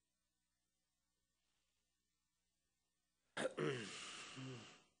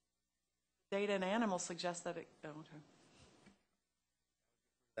 Data in animals suggests that it, oh, okay.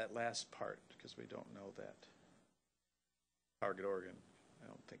 That last part, because we don't know that target organ. I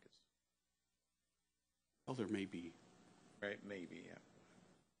don't think it's Well, there may be, right. Maybe, yeah.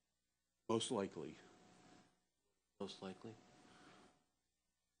 most likely. Most likely.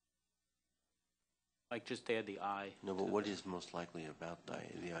 Like just add the I. No, but what is most likely about the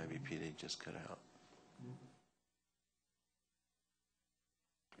IVP they just cut out?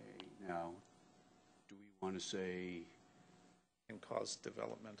 Okay, now, do we want to say, Can cause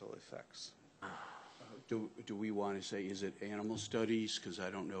developmental effects. do we want to say, is it animal studies? Because I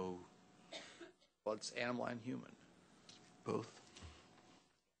don't know. Well, it's animal and human. Both.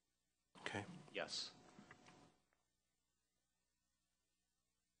 Okay. Yes.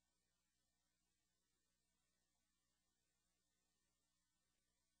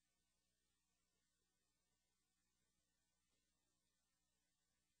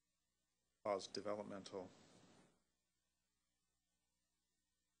 Cause developmental.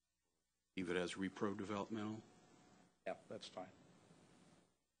 Leave it as repro-developmental? Yeah, that's fine.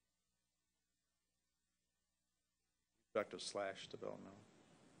 Reproductive / developmental.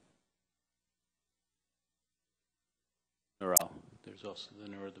 Neuro. There's also the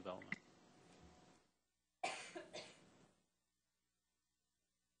neurodevelopment.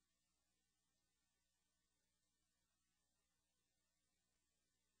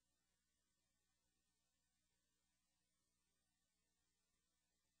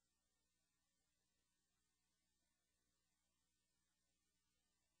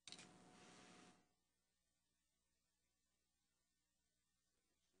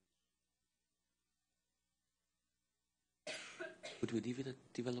 Would we leave it at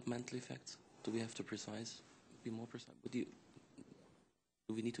developmental effects? Do we have to be more precise? Do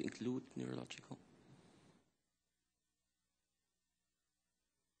we need to include neurological?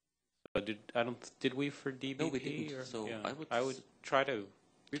 But did we for DBP? No, we didn't. Or, So yeah. I would try to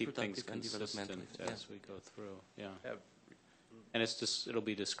keep things reproductive and consistent developmental, as we go through. Yeah. Have And it's just it'll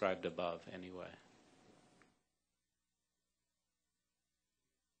be described above anyway.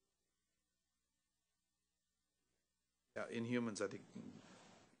 Yeah, in humans, I think.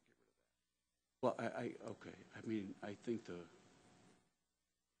 Well, okay, I mean, I think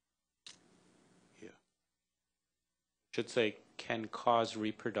yeah. Should say can cause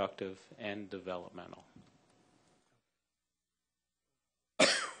reproductive and developmental.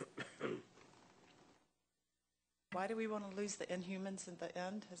 Why do we want to lose the inhumans at the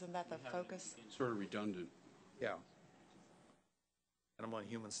end? Isn't that the focus? Sort of redundant. Yeah. Animal and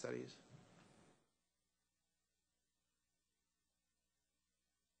human studies.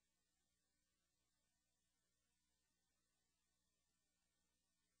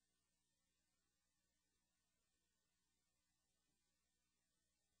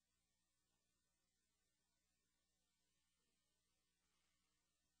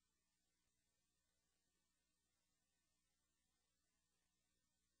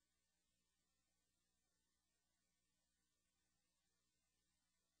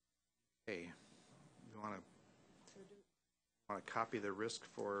 Okay, you want to copy the risk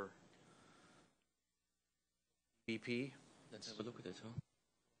for BP? Let's have a look at it, huh?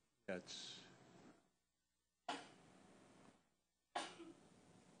 That's,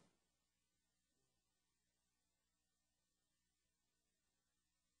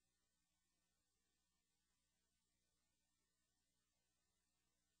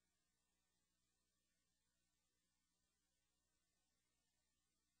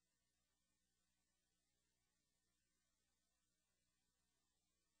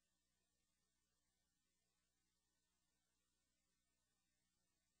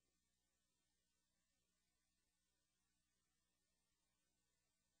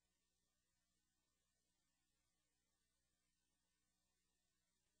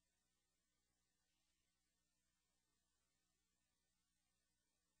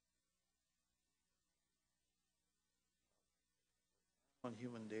 On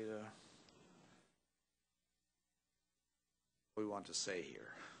human data, what we want to say here.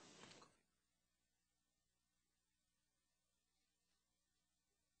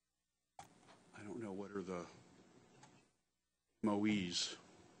 I don't know, what are the MOEs?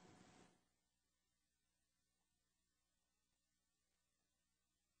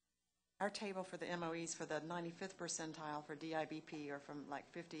 Our table for the MOEs for the 95th percentile for DIBP are from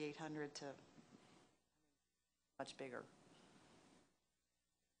like 5,800 to much bigger,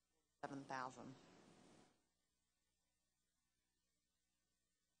 7,000.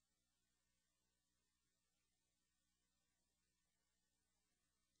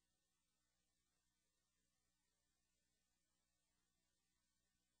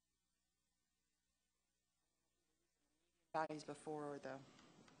 Values before or the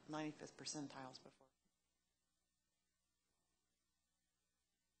 95th percentiles before.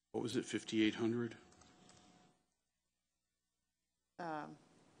 What was it, 5,800?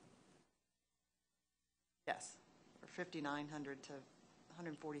 Yes, or 5,900 to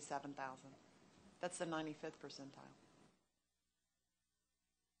 147,000. That's the 95th percentile.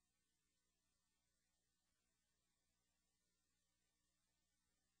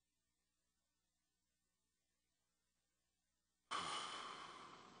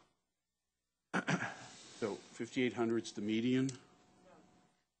 So 5,800's the median?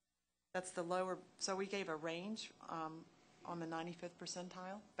 That's the lower, so we gave a range on the 95th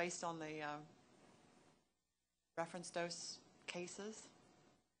percentile based on the reference dose cases.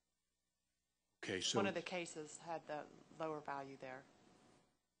 Okay, so, One of the cases had the lower value there.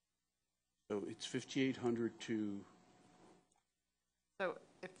 so it's 5,800 to, So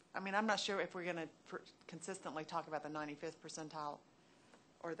I'm not sure if we're going to consistently talk about the 95th percentile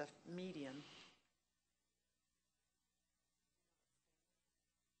or the median.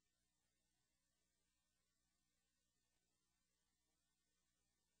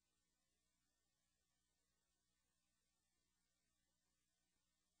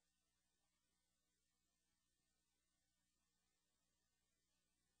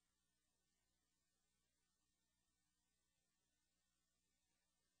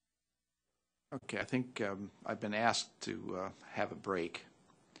 Okay, I think I've been asked to have a break.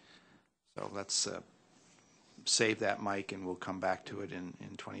 So let's save that mic and we'll come back to it in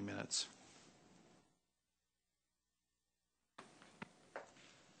 20 minutes.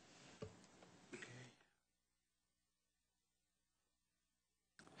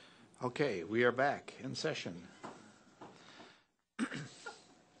 Okay, we are back in session.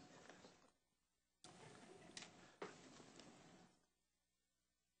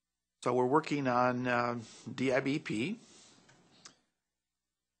 So we're working on DIBP,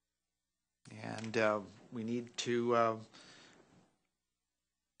 and we need to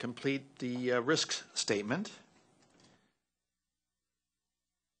complete the risk statement.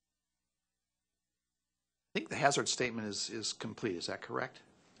 I think the hazard statement is complete. Is that correct?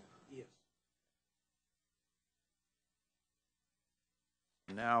 yes.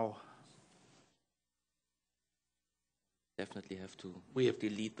 Now Definitely have to we have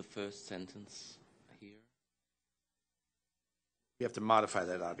delete the first sentence here. we have to modify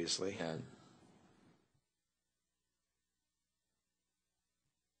that, obviously. Yeah.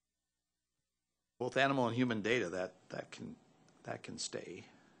 Both animal and human data that can stay.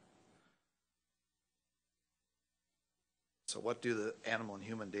 So what do the animal and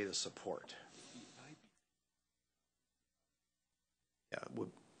human data support? Yeah,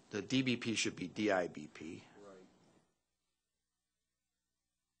 the DBP should be DIBP.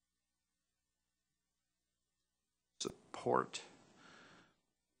 Support,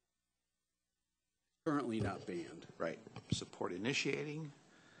 Currently not banned. right, support initiating,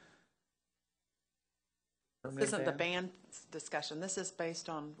 This isn't the ban discussion. This is based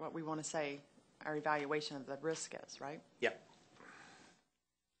on what we want to say our evaluation of the risk is, right? Yep.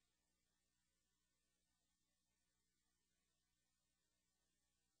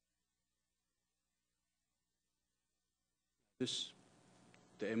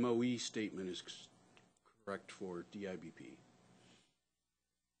 The MOE statement is correct for DIBP.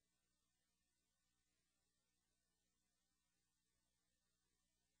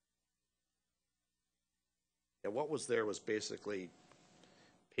 Yeah, what was there was basically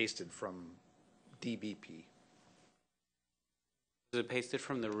pasted from DBP. Is it pasted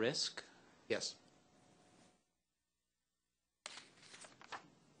from the risk? Yes.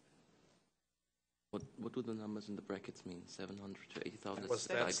 What do the numbers in the brackets mean? 700 to 80,000?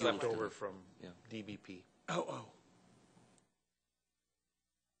 That's left over from Yeah. DBP. Oh.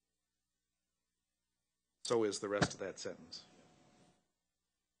 So is the rest of that sentence.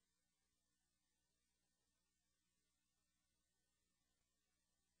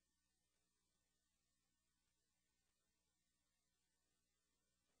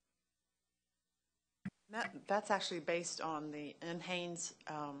 That's actually based on the NHANES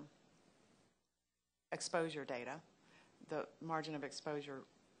exposure data, the margin of exposure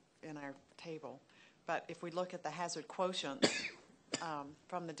in our table. But if we look at the hazard quotients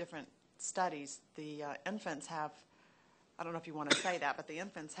from the different studies, the infants have, I don't know if you want to say that, but the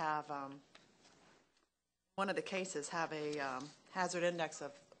infants have, one of the cases have a hazard index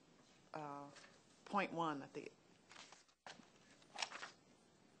of 0.1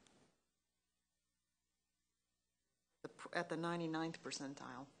 at the 99th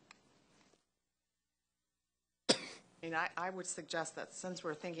percentile. I would suggest that since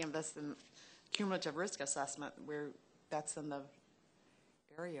we're thinking of this in cumulative risk assessment, that's in the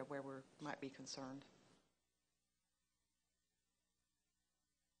area where we might be concerned.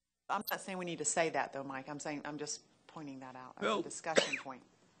 I'm not saying we need to say that though, Mike. I'm just pointing that out as a discussion point.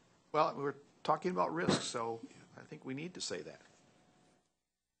 Well, we're talking about risk, so I think we need to say that.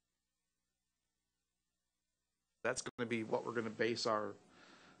 That's going to be what we're going to base our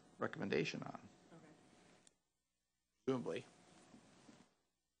recommendation on. Okay. Presumably.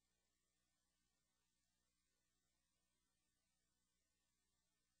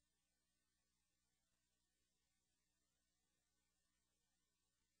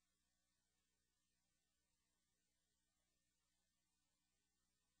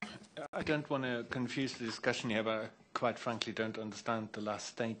 I don't want to confuse the discussion here, but I quite frankly don't understand the last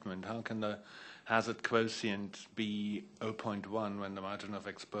statement. How can the hazard quotient be 0.1 when the margin of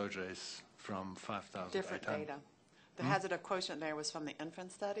exposure is from 5,000? Different data. The hazard of quotient there was from the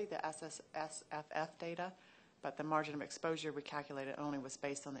infant study, the SFF data, but the margin of exposure we calculated only was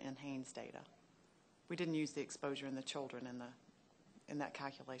based on the NHANES data. We didn't use the exposure in the children in that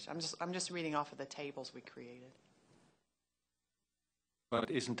calculation. I'm just reading off of the tables we created. But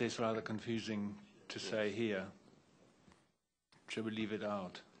isn't this rather confusing to say here? Should we leave it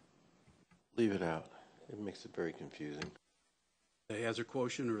out? Leave it out. It makes it very confusing. The hazard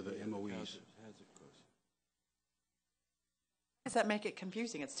quotient or the MOEs? Does that make it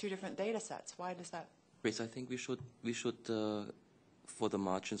confusing? It's two different data sets. Why does that? Chris, I think we should for the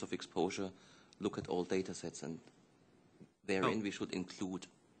margins of exposure look at all data sets, and therein we should include.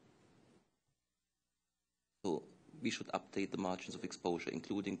 So we should update the margins of exposure,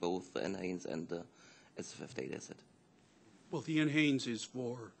 including both the NHANES and the SFF data set. Well, the NHANES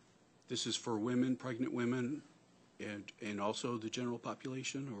this is for women, pregnant women, and also the general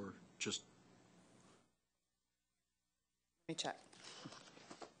population, or just? Let me check.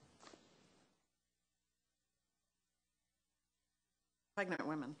 Pregnant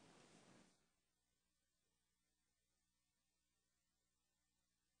women.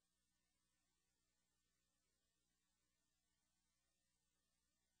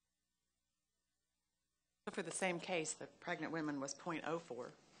 So for the same case, the pregnant women was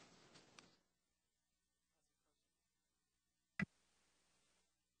 0.04.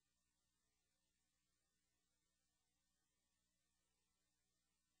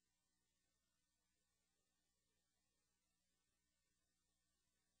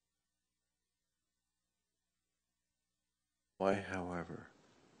 Why, however?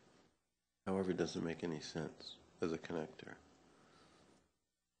 However doesn't make any sense as a connector.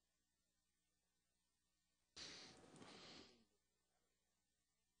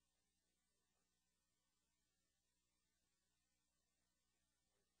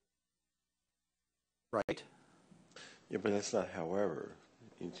 Right. Yeah, but that's not however.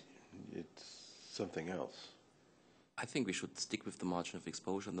 It's something else. I think we should stick with the margin of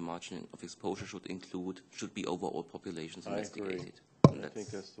exposure, and the margin of exposure should be over all populations investigated. I think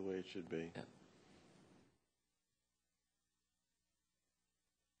that's the way it should be. Yeah.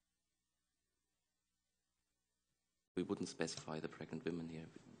 We wouldn't specify the pregnant women here.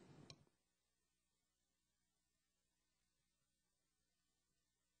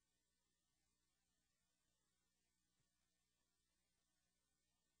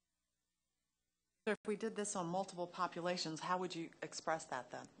 So if we did this on multiple populations, how would you express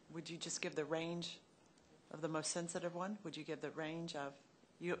that then? Would you just give the range of the most sensitive one? Would you give the range of,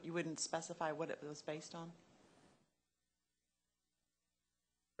 you wouldn't specify what it was based on?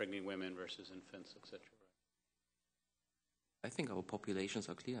 Pregnant women versus infants, etc. I think our populations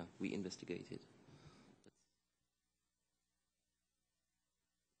are clear. We investigated.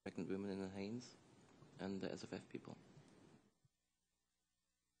 Pregnant women in the Haines and the SFF people.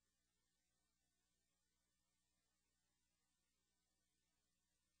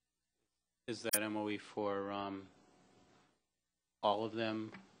 Is that MOE for all of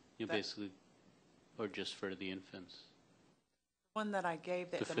them, basically, or just for the infants? One that I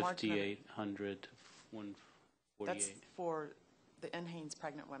gave, The the margin of, 5,800 to 148. that's for the NHANES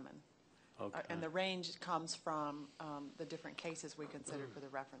pregnant women. Okay. And the range comes from the different cases we considered for the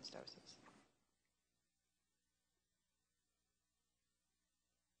reference doses.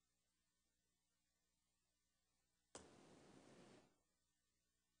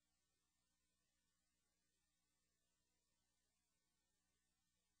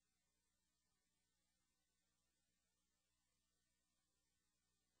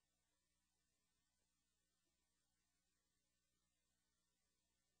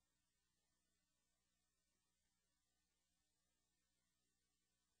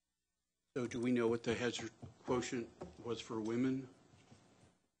 So do we know what the hazard quotient was for women?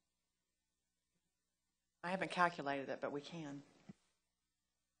 I haven't calculated it, but we can.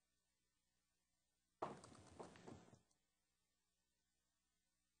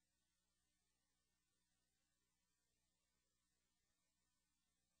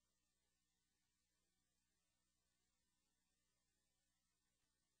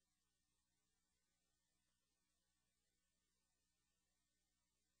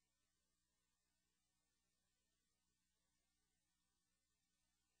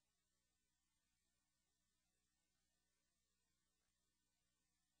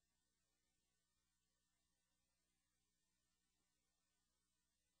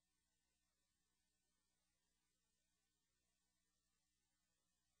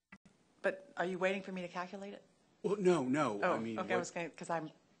 But are you waiting for me to calculate it? Well, no. Oh, I mean, okay, I was going, because I'm,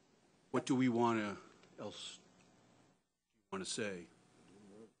 what do we want to else want to say?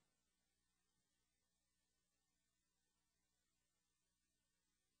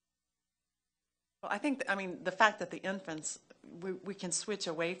 well, I think, I mean, the fact that the infants, we can switch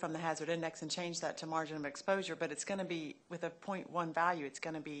away from the hazard index and change that to margin of exposure, but it's going to be, with a 0.1 value, it's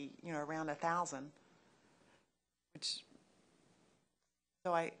going to be, around 1,000, which,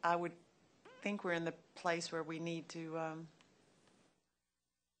 so I would think we're in the place where we need to,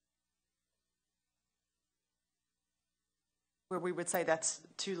 where we would say that's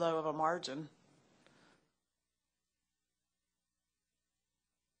too low of a margin.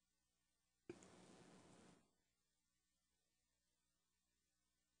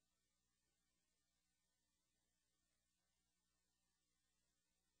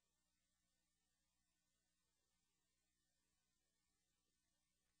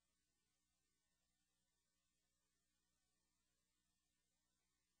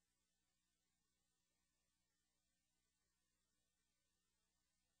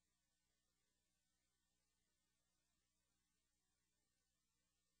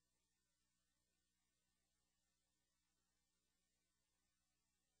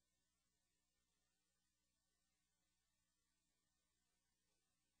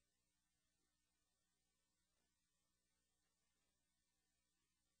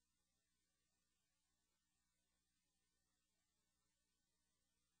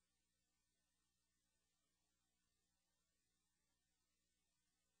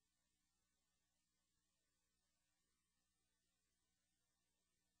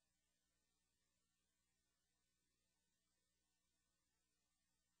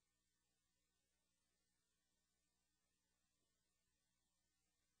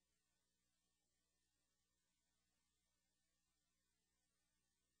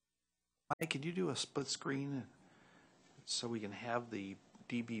 Mike, can you do a split screen so we can have the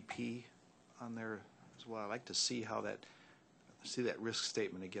DBP on there as well? I'd like to see how see that risk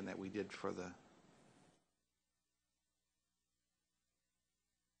statement again that we did for the.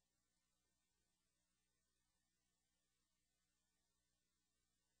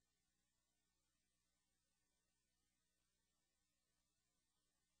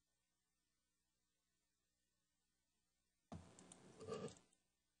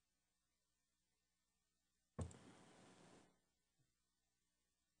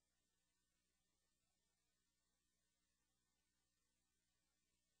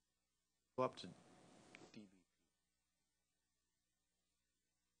 Go up to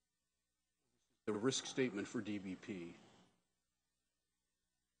The risk statement for DBP.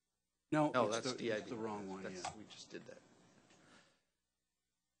 No, No, it's that's DIB. it's the wrong one, That's- yeah. We just did that.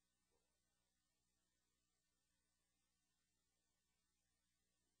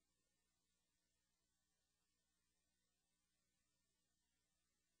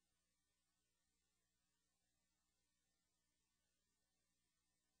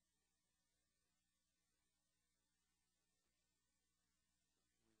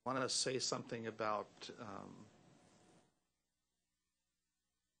 Want to say something about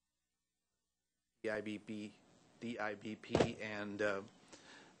DIBP and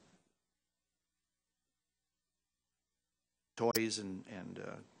toys and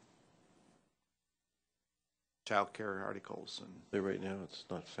childcare articles and. there right now. It's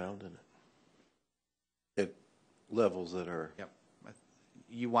not found in it. At levels that are. Yep.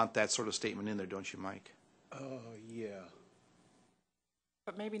 You want that sort of statement in there, don't you, Mike? Yeah.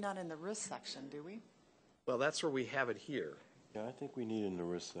 But maybe not in the risk section, do we? Well, that's where we have it here. Yeah, I think we need in the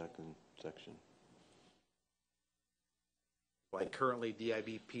risk section. Like currently,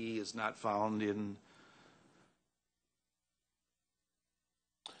 DIBP is not found in.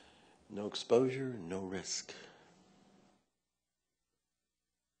 No exposure, no risk.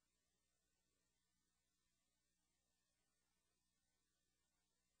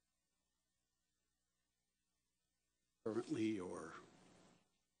 Currently, or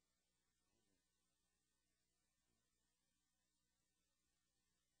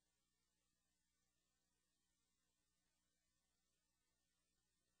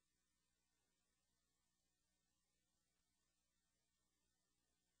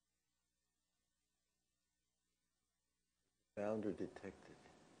Found or detected?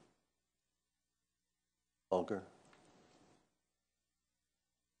 Olga?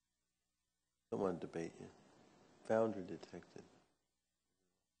 Someone debate you. Found or detected?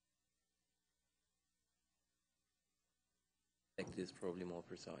 Effect is probably more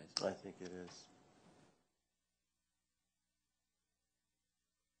precise. I think it is.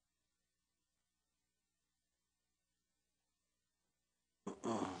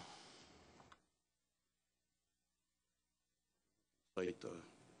 like the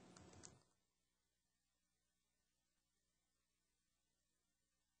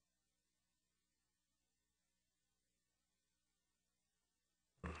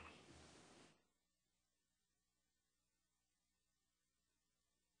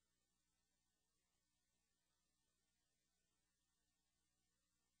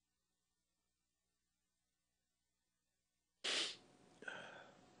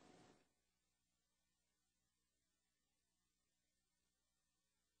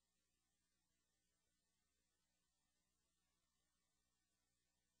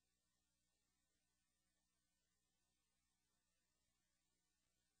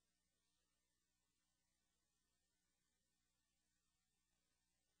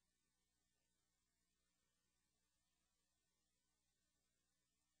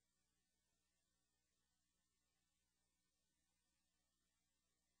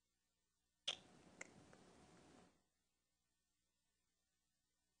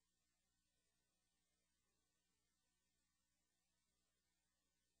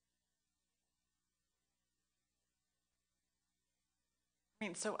I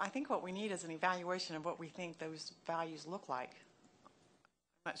mean, so I think what we need is an evaluation of what we think those values look like.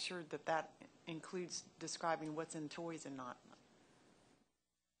 I'm not sure that that includes describing what's in toys and not.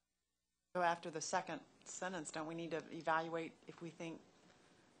 So after the second sentence, don't we need to evaluate if we think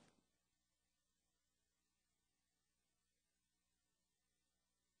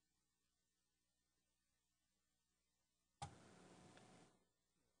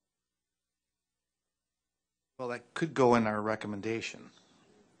Well, that could go in our recommendation.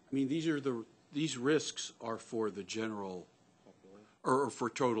 I mean, these risks are for the general, or for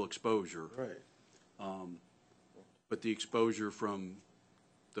total exposure. Right. But the exposure from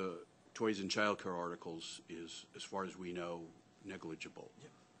the toys and childcare articles is, as far as we know, negligible.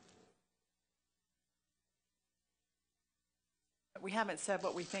 we haven't said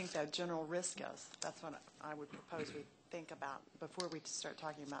what we think the general risk is. That's what I would propose we think about before we start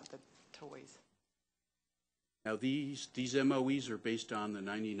talking about the toys. Now, these MOEs are based on the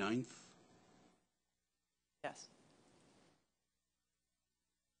 99th? Yes.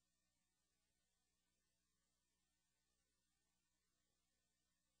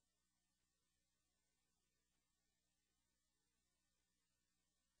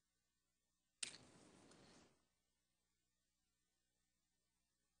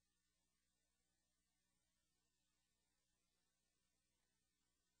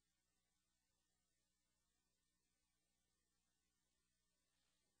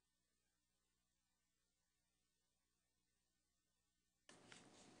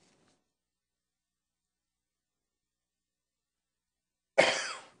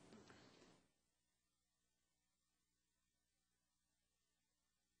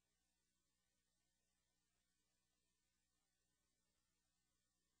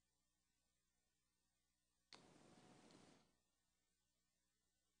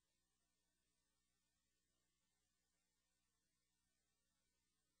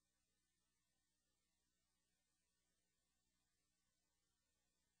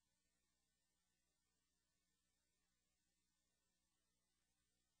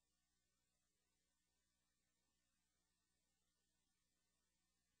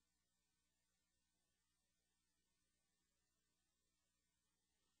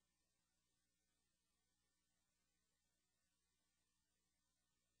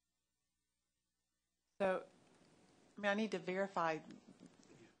 So, I mean, I need to verify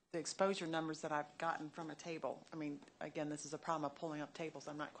the exposure numbers that I've gotten from a table. I mean, again, this is a problem of pulling up tables.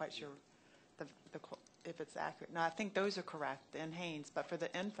 I'm not quite sure if it's accurate. Now, I think those are correct in Haynes, but for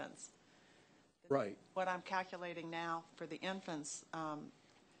the infants, Right. what I'm calculating now for the infants,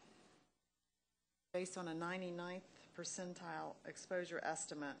 based on a 99th percentile exposure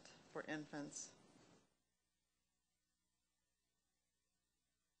estimate for infants.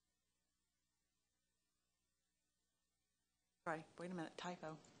 Sorry, wait a minute,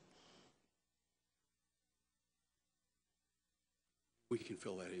 typo. We can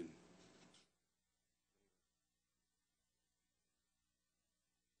fill that in.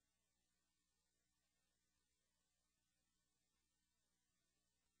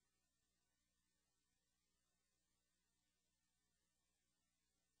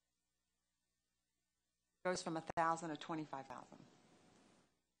 Goes from 1,000 to 25,000.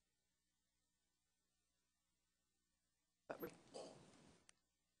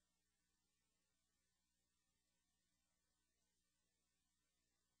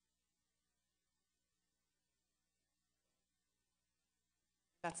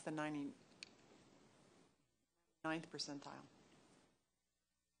 That's the 99th percentile.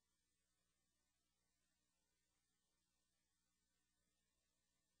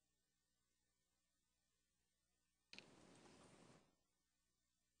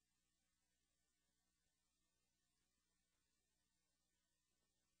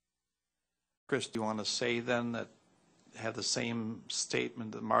 Chris, do you want to say then that have the same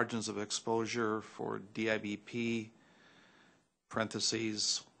statement, the margins of exposure for DIBP,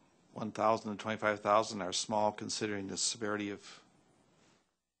 parentheses, 1,000 and 25,000 are small considering the severity of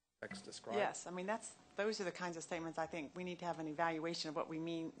effects described? Yes, I mean, those are the kinds of statements I think we need to have an evaluation of what we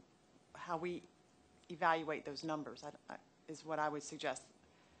mean, how we evaluate those numbers, is what I would suggest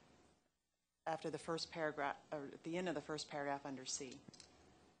after the first paragraph, or at the end of the first paragraph under C.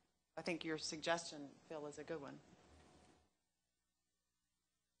 I think your suggestion, Phil, is a good one.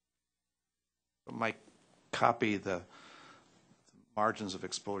 Mike, copy the margins of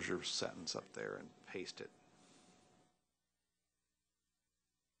exposure sentence up there and paste it.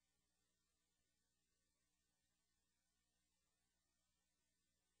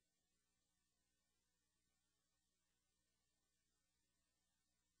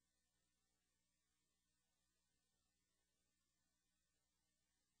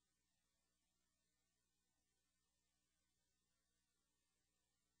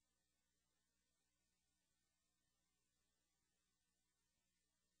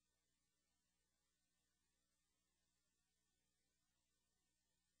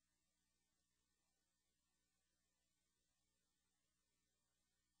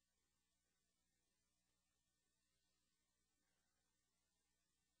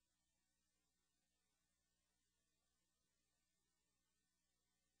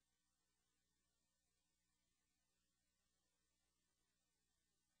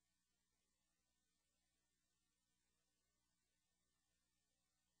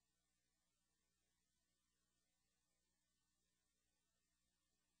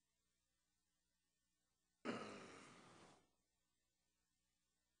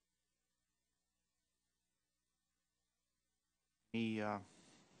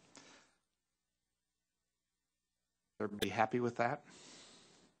 Everybody happy with that?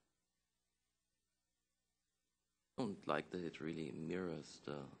 I don't like that it really mirrors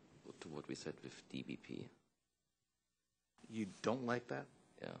to what we said with DBP. You don't like that?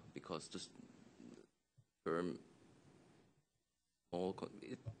 Yeah, because this term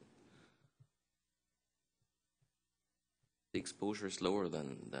the exposure is lower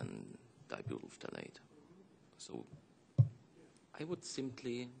than dibutyl phthalate. So I would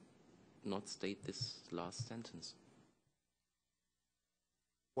simply not state this last sentence.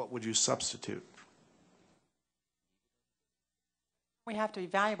 What would you substitute? We have to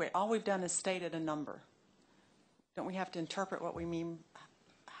evaluate. All we've done is stated a number. Don't we have to interpret what we mean,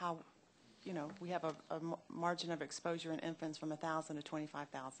 how, we have a margin of exposure in infants from 1,000 to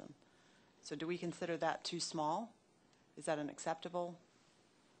 25,000. So do we consider that too small? Is that unacceptable?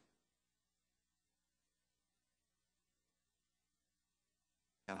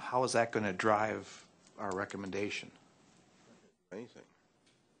 And how is that going to drive our recommendation? Anything.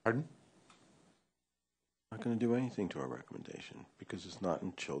 Pardon? Not going to do anything to our recommendation because it's not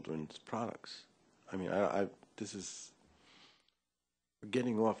in children's products. I mean, we're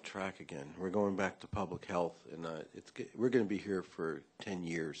getting off track again. We're going back to public health, and we're going to be here for 10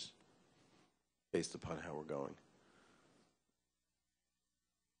 years based upon how we're going.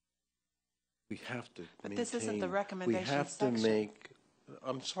 We have to But this isn't the recommendation we have section. to make,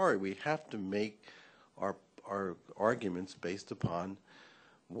 I'm sorry, we have to make our arguments based upon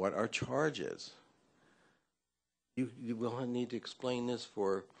what our charge is. You will need to explain this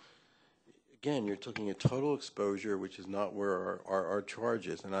for, again, you're taking a total exposure, which is not where our charge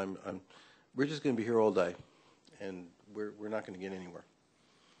is, and we're just going to be here all day, and we're not going to get anywhere.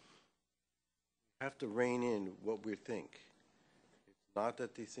 We have to rein in what we think. It's not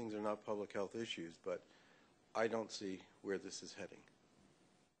that these things are not public health issues, but I don't see where this is heading.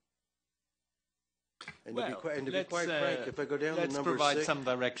 And to be quite frank, if I go down to number 6, let's provide some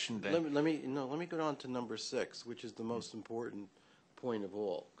direction then. let me go on to number 6, which is the most important point of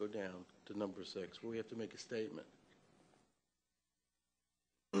all. Go down to number 6, where we have to make a statement.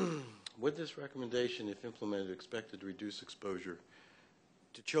 Would this recommendation, if implemented, expected to reduce exposure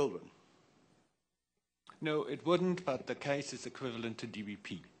to children? No, it wouldn't, but the case is equivalent to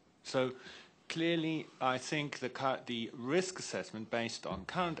DBP. So clearly, I think the risk assessment based on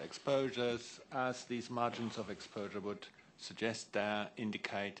current exposures, as these margins of exposure would suggest there,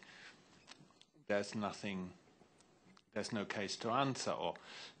 indicate there's no case to answer, or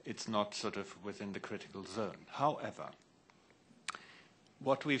it's not sort of within the critical zone. However,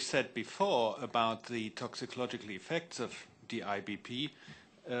 what we've said before about the toxicological effects of DIBP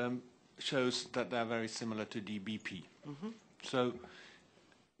shows that they're very similar to DBP. Mm-hmm. So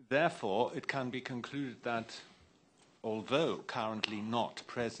therefore, it can be concluded that although currently not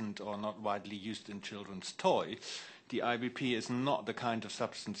present or not widely used in children's toys, the IBP is not the kind of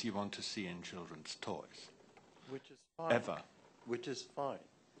substance you want to see in children's toys. Which is fine. Ever. Which is fine.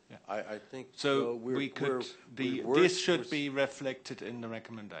 Yeah. I think so. This should be reflected in the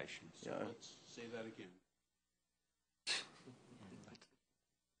recommendations. So let's say that again.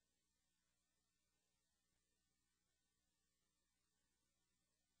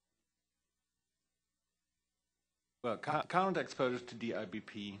 Well, current exposure to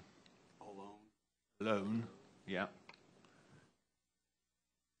DIBP alone, yeah,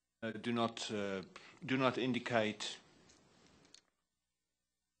 do not indicate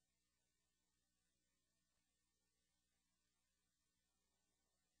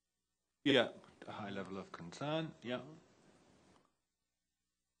a high level of concern. Yeah,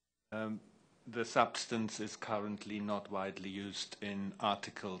 the substance is currently not widely used in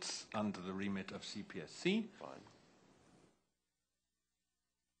articles under the remit of CPSC. Fine.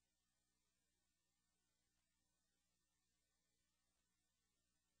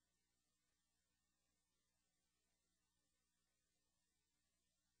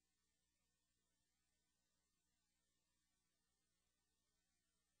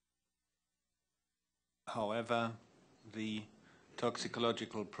 However, the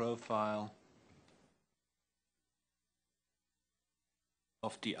toxicological profile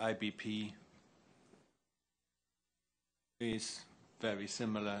of the IBP is very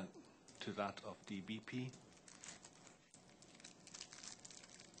similar to that of DBP.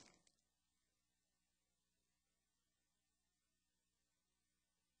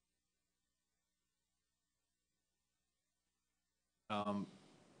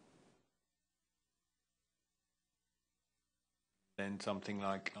 Then something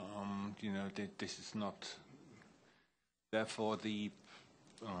like, this is not, therefore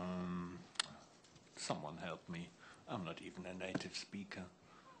someone help me, I'm not even a native speaker.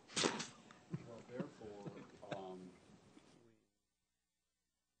 Well, therefore,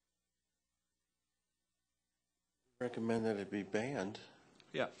 recommend that it be banned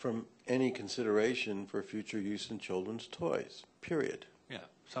from any consideration for future use in children's toys, period. Yeah,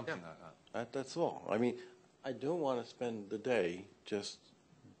 something like that. That's all. I mean, I don't want to spend the day just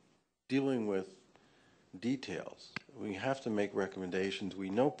dealing with details. We have to make recommendations. We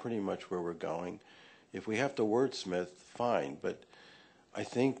know pretty much where we're going. If we have to wordsmith, fine, but I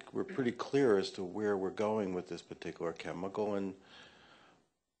think we're pretty clear as to where we're going with this particular chemical, and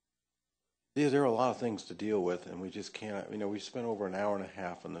there are a lot of things to deal with, and we just can't, we spent over an hour and a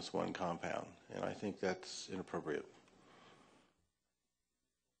half on this one compound, and I think that's inappropriate.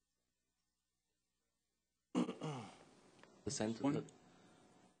 The sentence?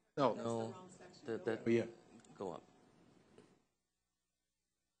 No. No. oh, yeah. Go up.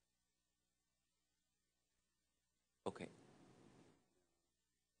 Okay.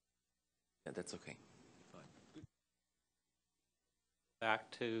 Yeah, that's okay.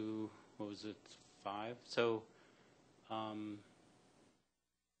 Back to, what was it, 5? So,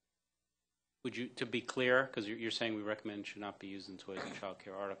 would you, to be clear, because you're saying we recommend should not be used in toys and child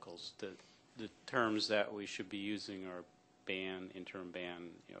care articles, the terms that we should be using are ban, interim ban,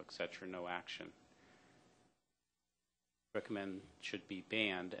 et cetera, no action. Recommend should be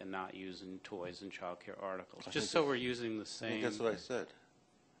banned and not used in toys and child care articles. Just so we're using the same. I think that's what I said.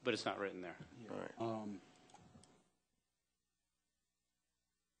 But it's not written there. All right.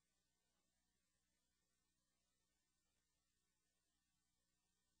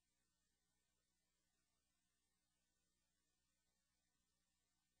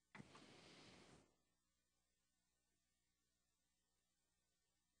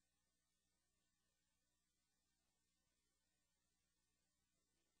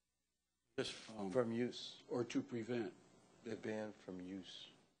 Just from use, Or to prevent. they're banned from use.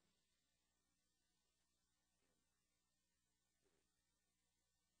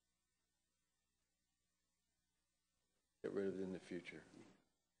 Get rid of it in the future.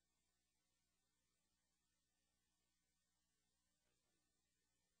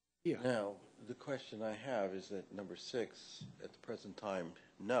 Yeah. Now, the question I have is that number 6, at the present time,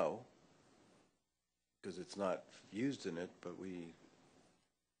 no, because it's not used in it, but we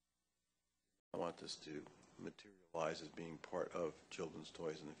want this to materialize as being part of children's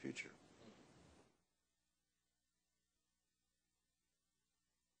toys in the future.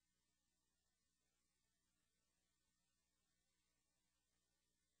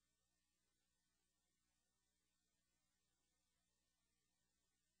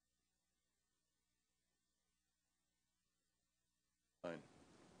 Fine.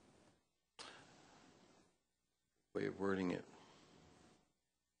 Way of wording it.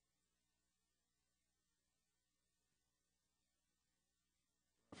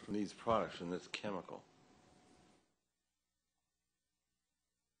 From these products, from this chemical.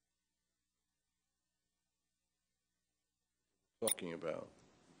 Talking about.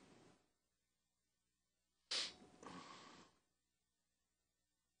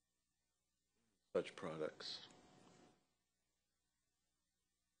 Such products.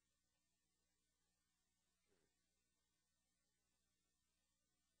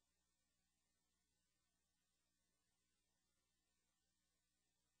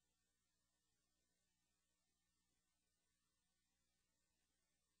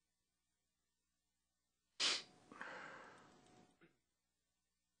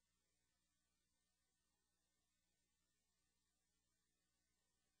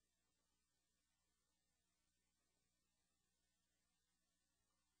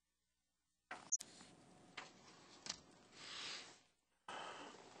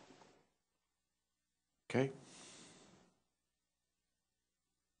 Okay.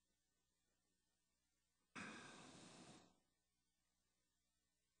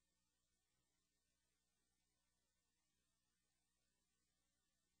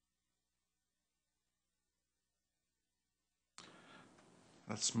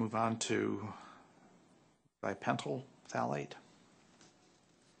 Let's move on to dipentyl phthalate.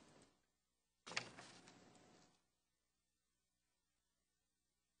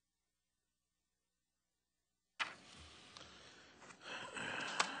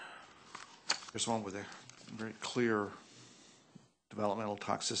 Here's one with a very clear developmental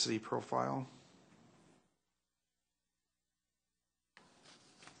toxicity profile.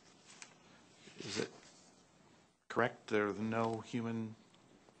 Is it correct? There are no human.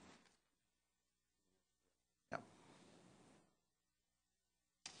 Yeah.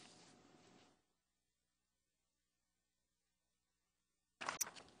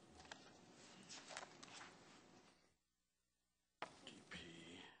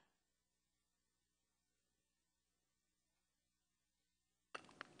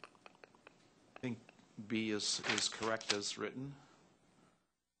 I think B is correct as written.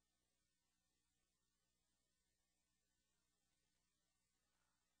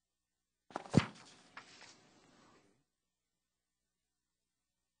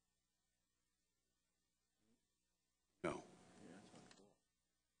 No.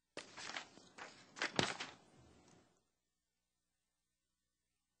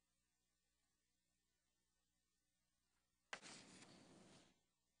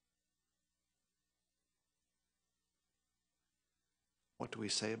 What do we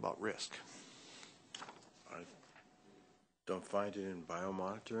say about risk? I don't find it in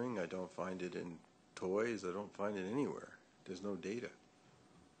biomonitoring. I don't find it in toys. I don't find it anywhere. There's no data.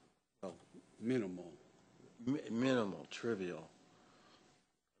 Well, minimal. Minimal, trivial.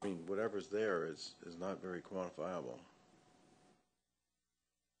 I mean, whatever's there is not very quantifiable.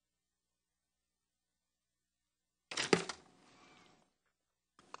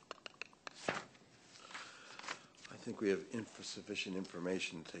 I think we have insufficient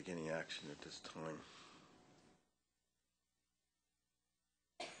information to take any action at this time.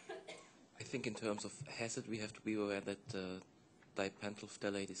 I think in terms of hazard, we have to be aware that dipentyl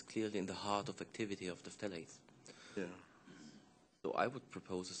phthalate is clearly in the heart of activity of the phthalates. Yeah. So I would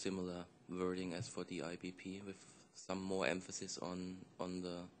propose a similar wording as for the IBP with some more emphasis on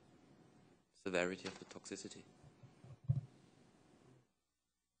the severity of the toxicity.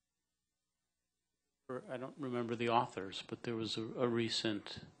 I don't remember the authors, but there was a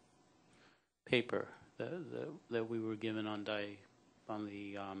recent paper that we were given on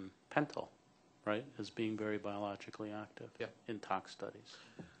the pentyl, right, as being very biologically active in tox studies.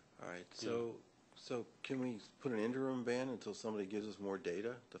 All right, so can we put an interim ban until somebody gives us more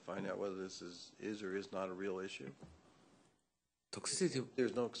data to find out whether this is or is not a real issue? Toxicity.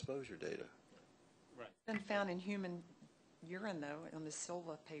 There's no exposure data. Been found in human urine, though, on the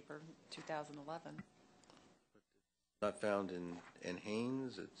Silva paper, 2011. Not found in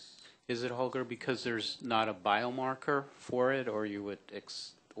Haynes. Is it, Holger, because there's not a biomarker for it, or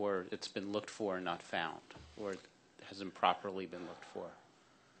or it's been looked for and not found, or it hasn't properly been looked for?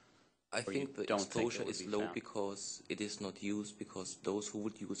 I Or you think the don't think it exposure would is be low found? because it is not used, because those who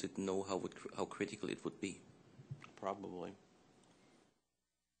would use it know how critical it would be. Probably.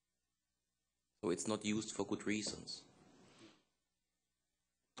 So it's not used for good reasons.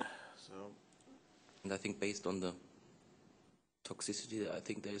 So, And I think based on the toxicity, I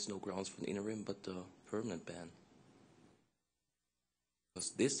think there is no grounds for an interim but a permanent ban.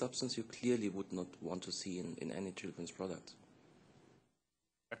 Because this substance you clearly would not want to see in any children's product.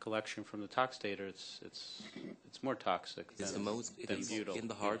 Recollection from the tox data, it's more toxic It's than, the most, it than is butyl. in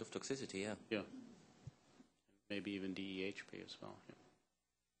the heart of toxicity, yeah. Yeah. Maybe even DEHP as well. Yeah.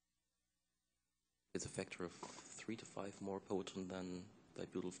 It's a factor of 3 to 5 more potent than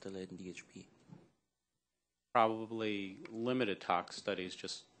dibutyl phthalate and DHP. Probably limited tox studies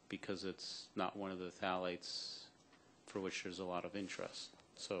just because it's not one of the phthalates for which there's a lot of interest.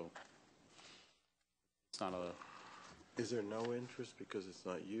 So it's not a... is there no interest because it's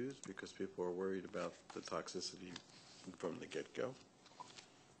not used, because people are worried about the toxicity from the get-go?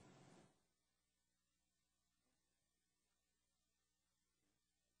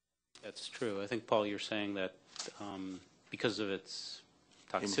 That's true. I think, Paul, you're saying that because of its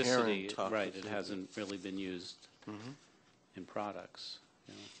toxicity, Inherent right, it toxicity. hasn't really been used in products.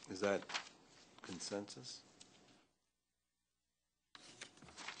 You know. Is that consensus?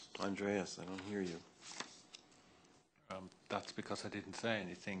 Andreas, I don't hear you. That's because I didn't say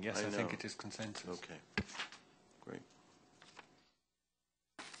anything. Yes, I I think know. it is consensus. Okay, great.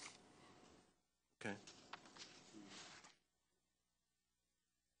 Okay.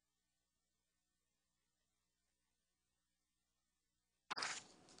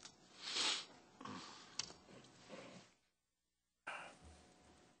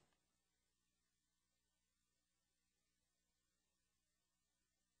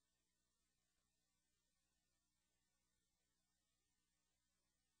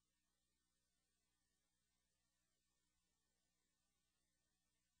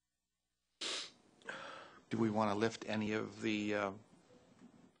 Do we want to lift any of the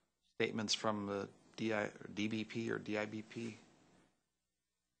statements from the DBP or DIBP? I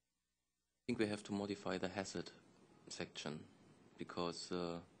think we have to modify the hazard section because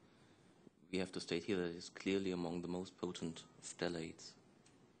we have to state here that it is clearly among the most potent phthalates.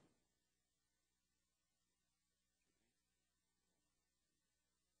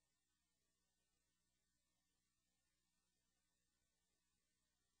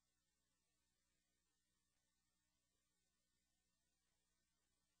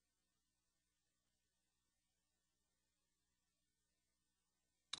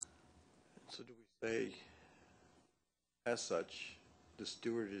 So do we say, as such, the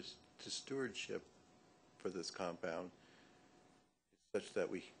stewardship for this compound is such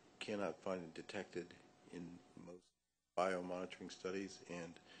that we cannot find it detected in most biomonitoring studies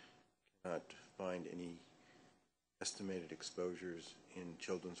and cannot find any estimated exposures in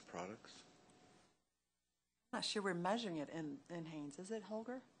children's products? I'm not sure we're measuring it in Haynes, is it,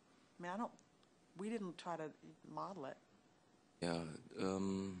 Holger? I mean, we didn't try to model it. Yeah,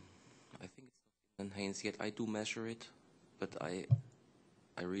 I think it's not in Haynes yet. I do measure it, but I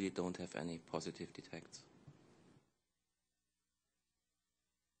really don't have any positive detects.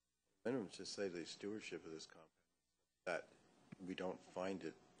 Minimum just say the stewardship of this compound, that we don't find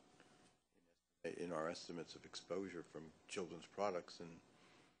it in our estimates of exposure from children's products,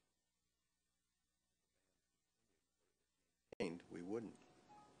 and we wouldn't.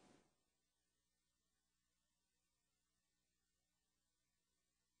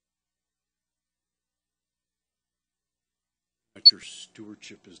 Not sure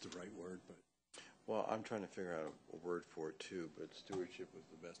stewardship is the right word, but Well, I'm trying to figure out a word for it too, but stewardship was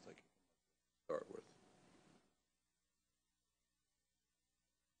the best I could start with.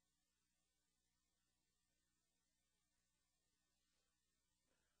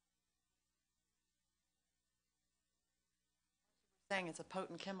 saying it's a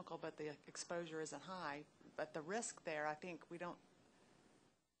potent chemical, but the exposure isn't high. But the risk there, I think we don't,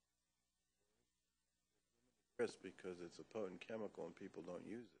 Risk because it's a potent chemical and people don't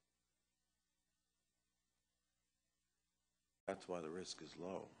use it. That's why the risk is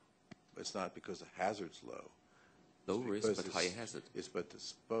low. It's not because the hazard's low. Low It's risk because but high hazard. It's but the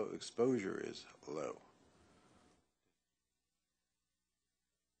exposure is low.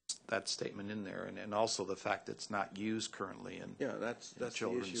 That statement in there, and also the fact that it's not used currently in, Yeah, that's in the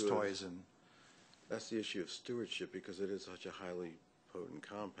children's issue toys, of, and that's the issue of stewardship because it is such a highly potent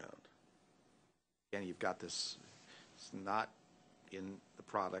compound. again, you've got this, it's not in the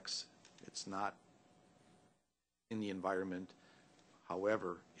products, it's not in the environment,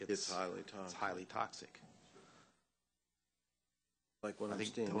 however, It's highly it's toxic. highly toxic. Like when I I'm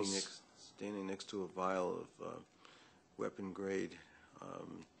think standing next to a vial of weapon grade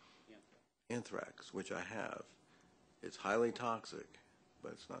anthrax, which I have, it's highly toxic,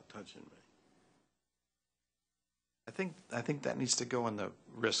 but it's not touching me. I think that needs to go in the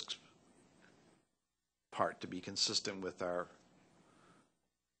risks part to be consistent with our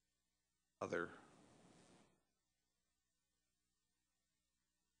other.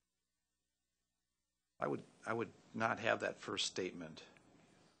 I would not have that first statement.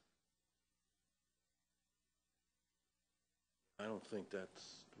 I don't think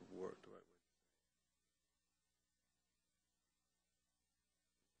that's the right way.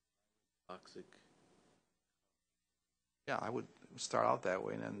 Toxic. Yeah, I would start out that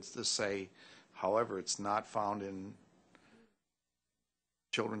way and then just say, however, it's not found in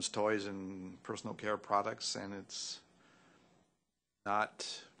children's toys and personal care products, and it's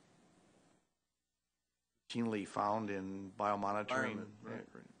not routinely found in biomonitoring. Environment, right.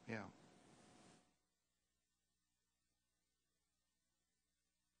 Yeah.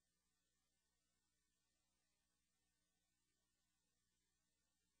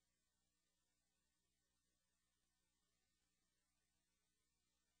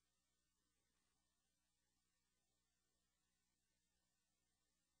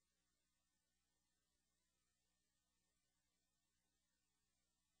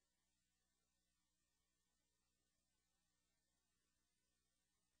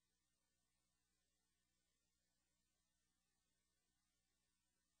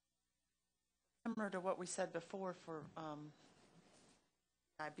 similar to what we said before for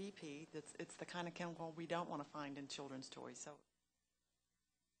IBP, it's the kind of chemical we don't want to find in children's toys. So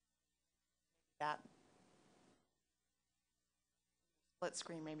that split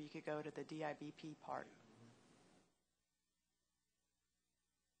screen, maybe you could go to the DIBP part.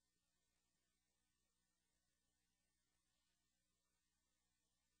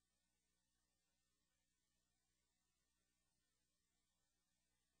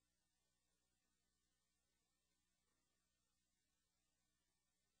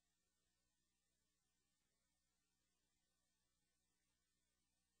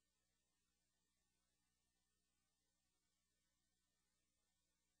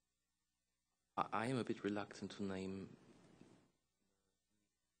 I am a bit reluctant to name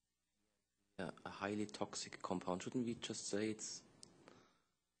a highly toxic compound. Shouldn't we just say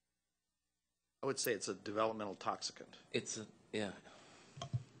I would say it's a developmental toxicant. it's a, yeah.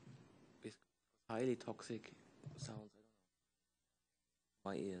 Because highly toxic sounds, I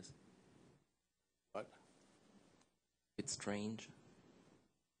don't know, my ears. What? It's strange.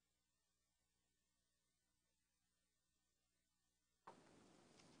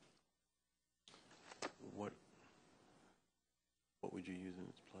 What would you use in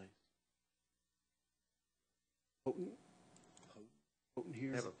its place? Potent? Potent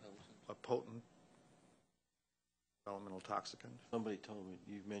here? Have a potent developmental toxicant. Somebody told me,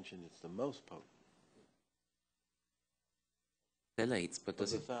 you mentioned it's the most potent. Phthalates, but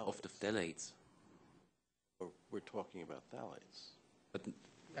does the it of the phthalates? Or we're talking about phthalates. But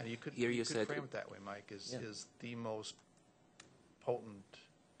And you could, here you you could said frame it that way, Mike, is Yeah. is the most potent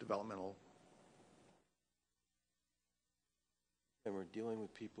developmental. And we're dealing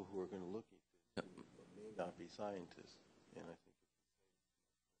with people who are going to look at this, but may not be scientists. And I think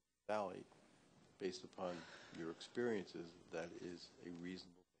phthalate, based upon your experiences, that is a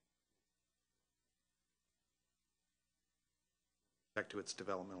reasonable Back to its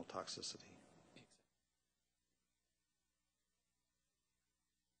developmental toxicity.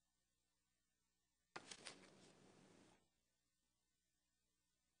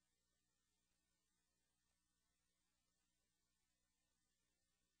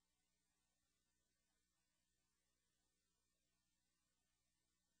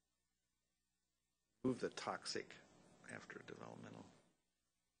 Move the toxic after developmental.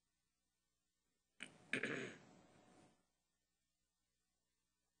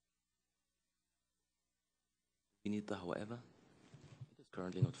 We need the however. It is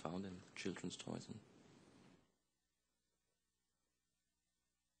currently not found in children's toys.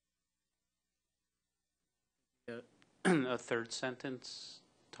 A third sentence,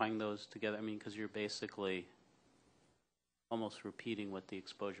 tying those together, I mean, because you're basically almost repeating what the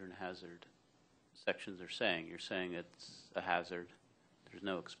exposure and hazard sections are saying. You're saying it's a hazard, there's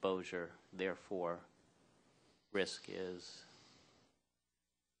no exposure, therefore risk is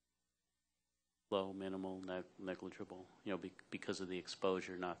low, minimal, negligible, you know, because of the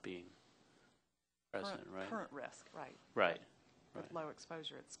exposure not being present, right? Current risk, right. Right. With Right. low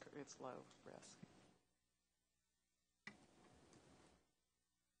exposure, it's low risk.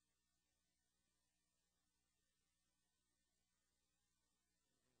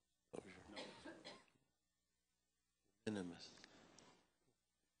 Minimus.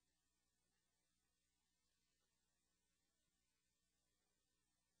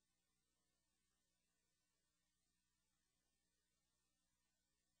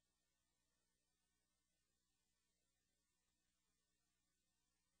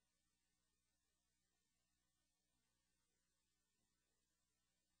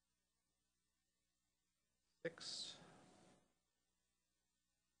 Six.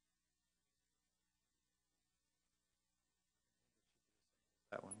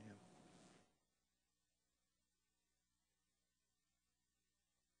 That one, yeah.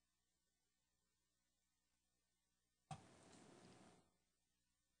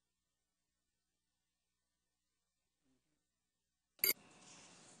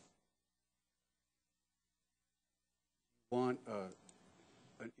 Want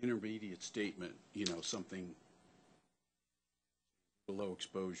an intermediate statement, you know, something below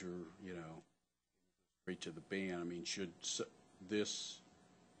exposure, you know, straight to the ban. I mean, should this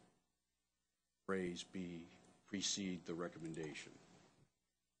phrase precede the recommendation?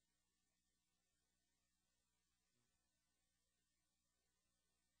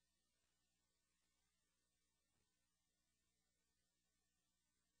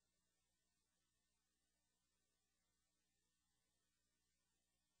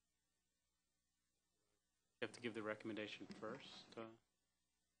 You have to give the recommendation first.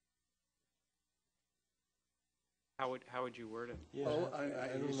 How would you word it? Yeah, Well, I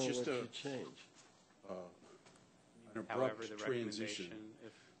don't it's know just what a- should change. An However, abrupt the transition. recommendation,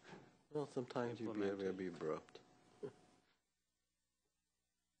 if Well, sometimes you gotta Implemented. be abrupt.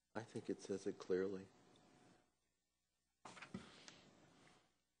 I think it says it clearly.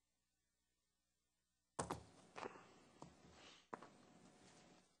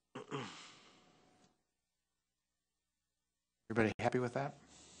 Everybody happy with that?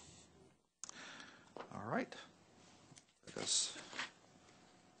 All right. Let us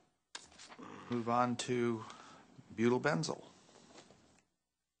move on to butylbenzyl.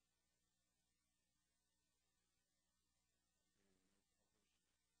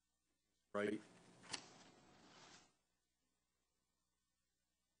 Right?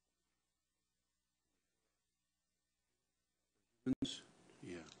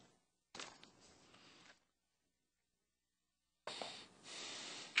 Yeah.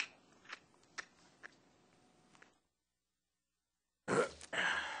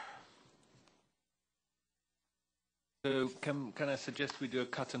 So can I suggest we do a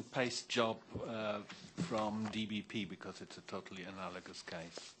cut and paste job from DBP because it's a totally analogous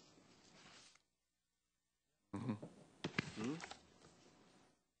case?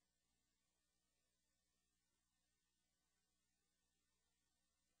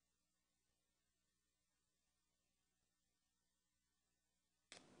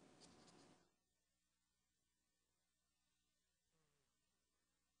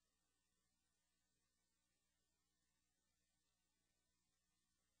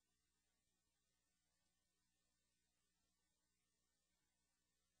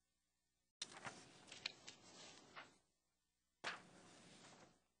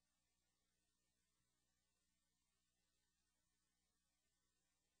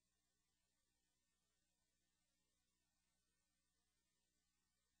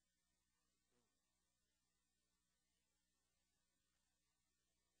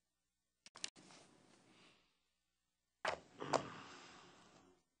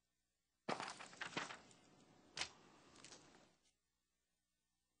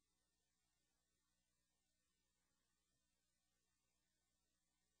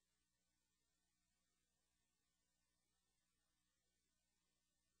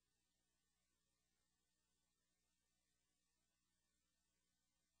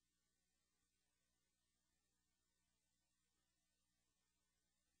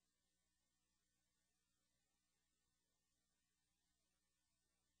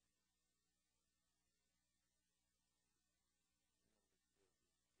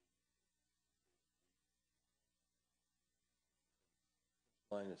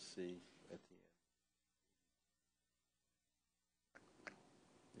 Line of C at the end.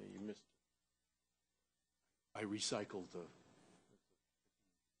 Yeah, you missed. I recycled the,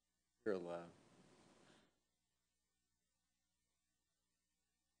 You're allowed.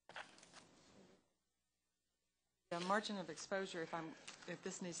 The margin of exposure, if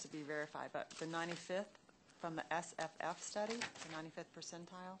this needs to be verified, but the 95th from the SFF study, the 95th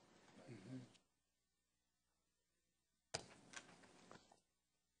percentile,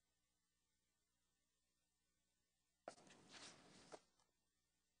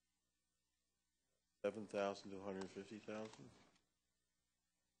 7,000 to 150,000?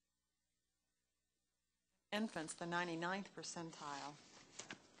 infants, the 99th percentile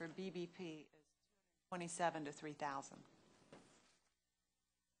for BBP is 27 to 3,000.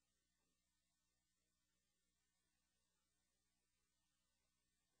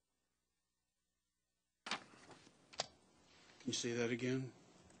 can you say that again?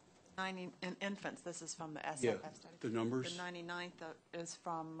 90 in infants, this is from the SFF Yeah, study. the numbers? The 99th is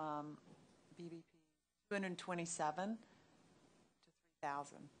from BBP, 227 to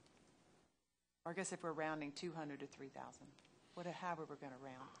 3,000. Or I guess if we're rounding 200 to 3,000, however we're going to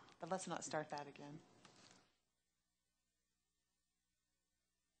round. But let's not start that again.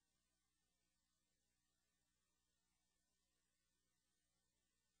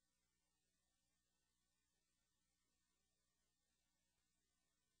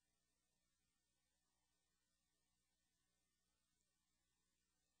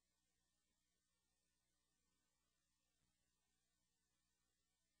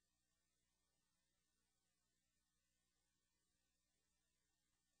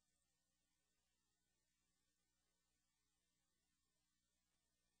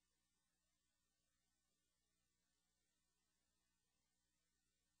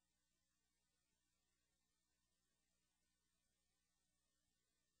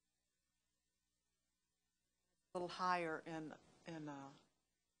 A little higher in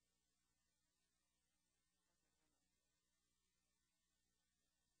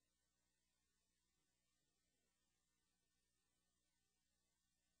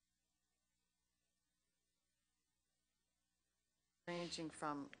ranging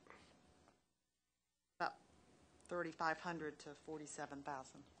from about 3,500 to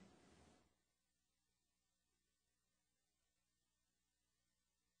 47,000.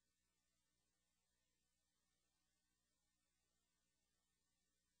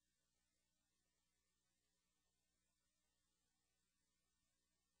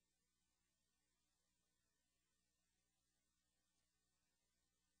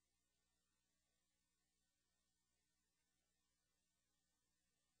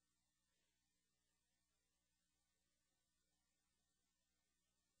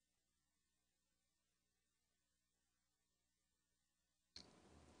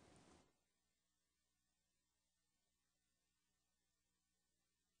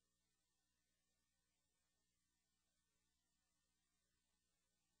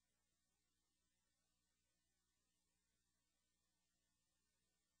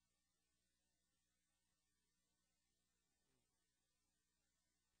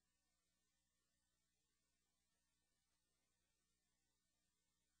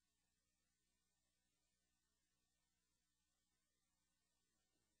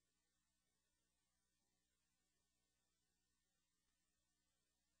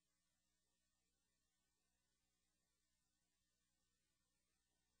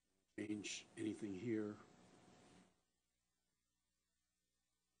 Change anything here?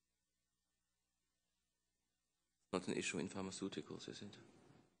 Not an issue in pharmaceuticals, is it?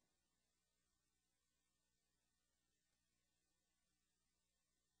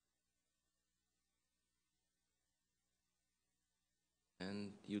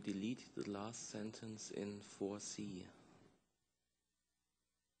 And you delete the last sentence in 4C.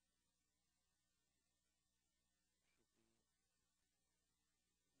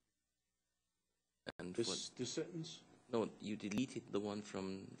 And This sentence? no, you deleted the one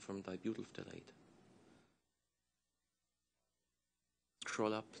from dibutyl phthalate.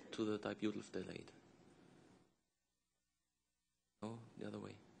 Scroll up to the dibutyl phthalate. No, the other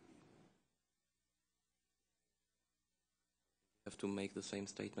way. You have to make the same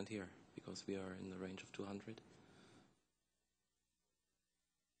statement here, because we are in the range of 200.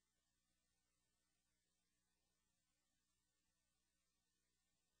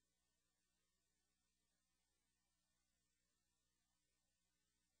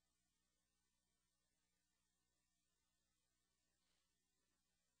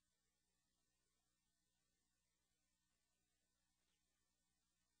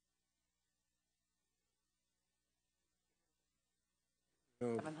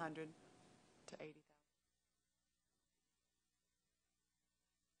 700 to 80,000.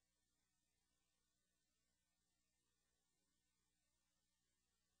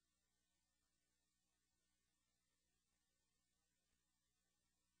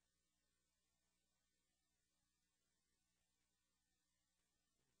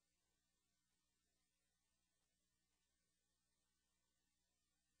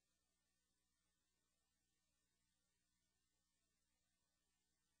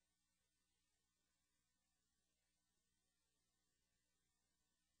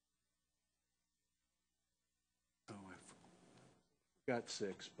 Oh, I got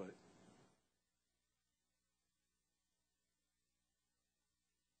 6, but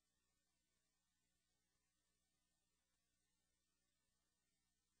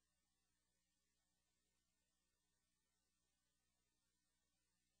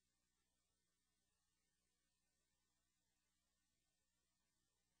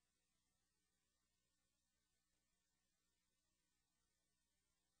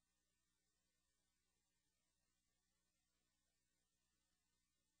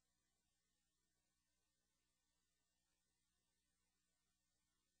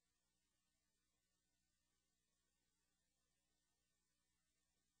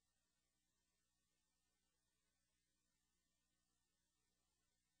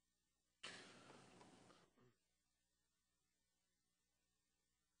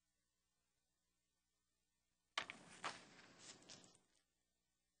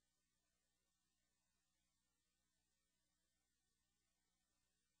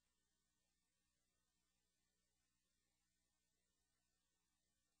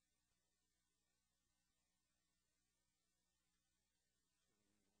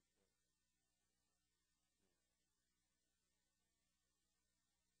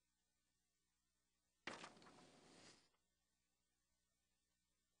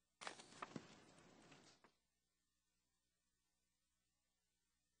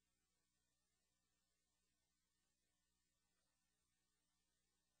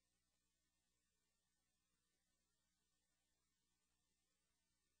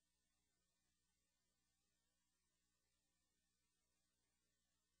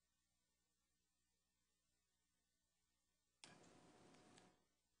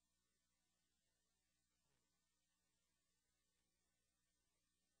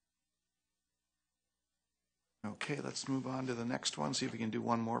Okay, let's move on to the next one, see if we can do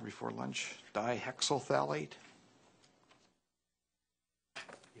one more before lunch. Dihexylphthalate.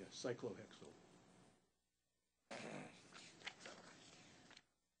 yeah, cyclohexyl.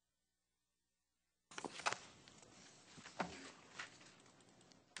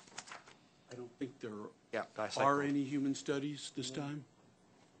 I don't think there Yeah, are any human studies this time.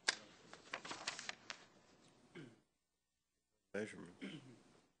 Measurement.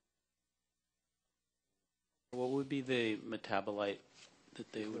 What would be the metabolite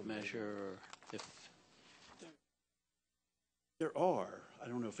that they would measure, or if, There are. I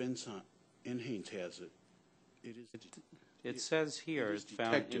don't know if NHANES has it. It is. it says here, it is it's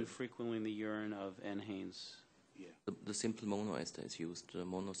found detected. infrequently in the urine of NHANES, Yeah. The simple monoester is used,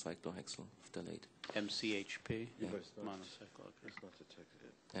 monocyclohexyl phthalate. MCHP, Yeah. monocyclic.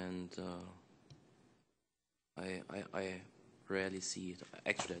 And I rarely see it.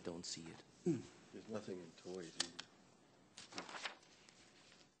 Actually, I don't see it. There's nothing in toys either.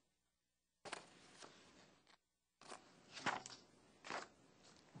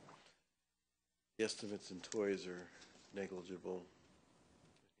 The estimates in toys are negligible.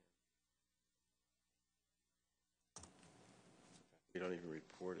 We don't even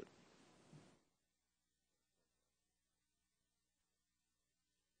report it.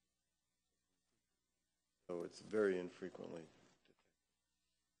 So it's very infrequently.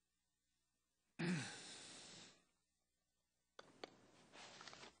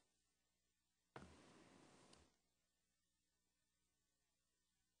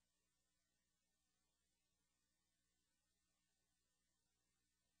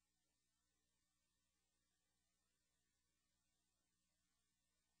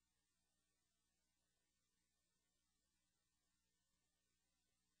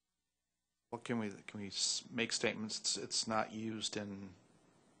 What can we make statements? It's not used in,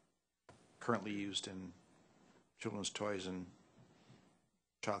 currently used in children's toys and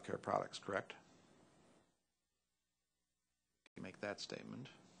childcare products, correct? You make that statement.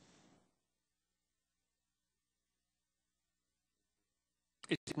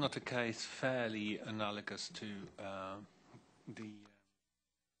 Is it not a case fairly analogous to the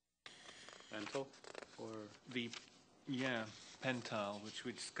Mental, or pentyl, which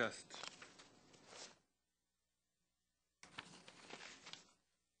we discussed?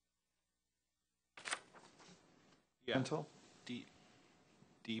 Yeah. Mental?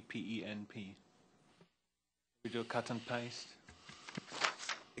 DPENP. We do a cut and paste.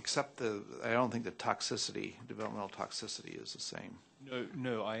 Except I don't think the toxicity, developmental toxicity is the same.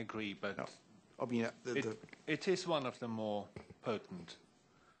 No, I agree, but No. I mean, it is one of the more potent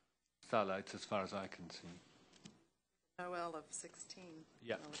phthalates as far as I can see. OL of 16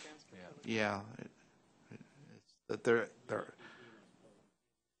 Yeah. milligrams per Yeah. kilogram. yeah, it's that they're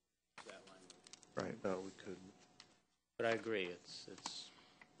right. No, we couldn't. But I agree, it's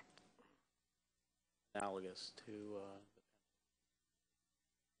analogous to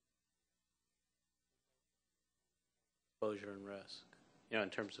exposure and risk. You know, in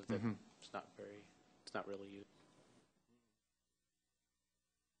terms of the, it's not really used.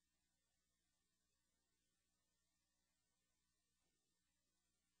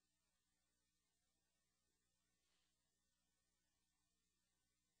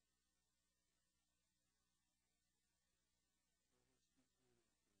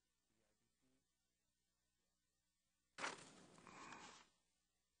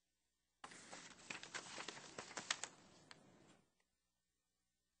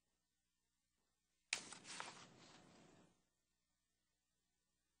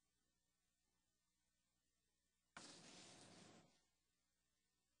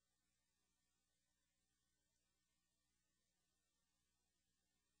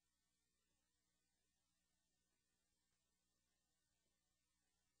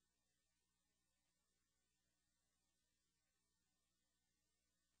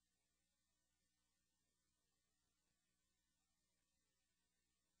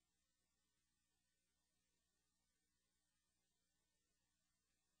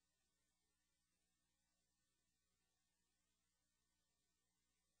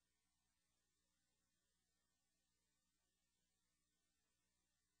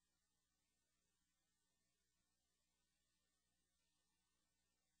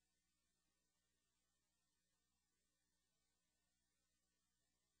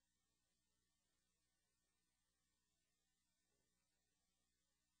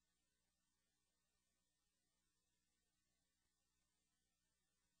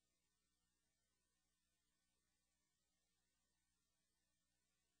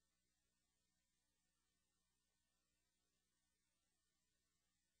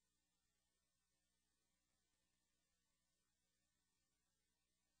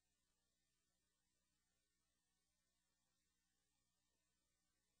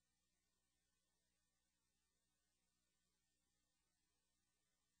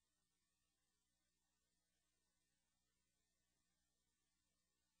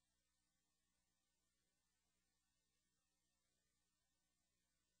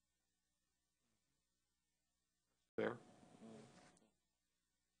 Fair.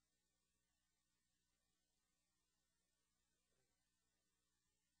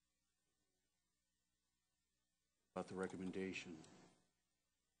 About the recommendation.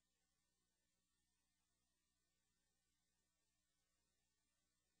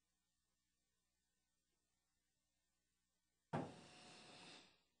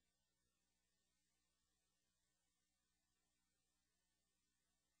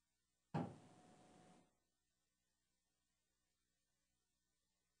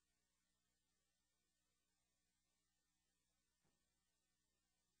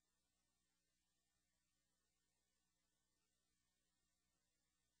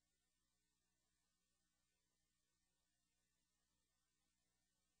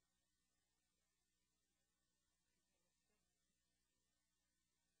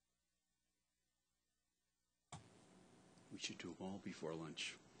 We should do them all before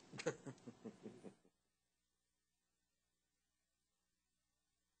lunch.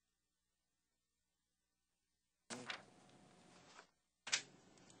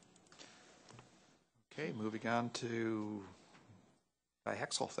 Okay, moving on to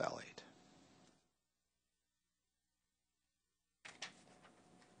dihexylphthalate.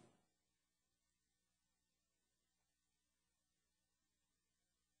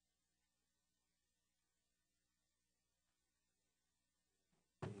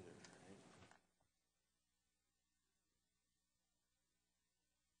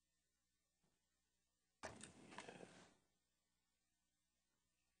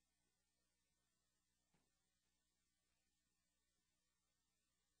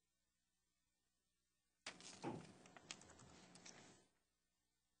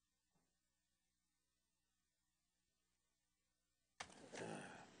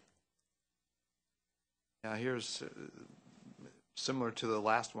 Now here's similar to the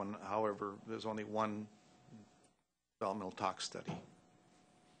last one, however, there's only one developmental tox study.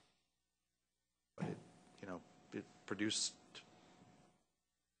 But it produced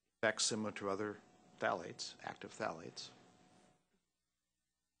effects similar to other phthalates, active phthalates.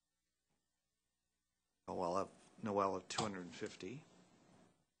 Noel of 250.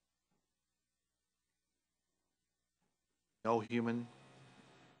 No human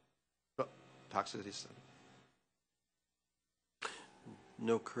toxicity study.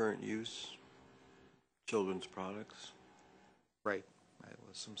 No current use, children's products, Right. I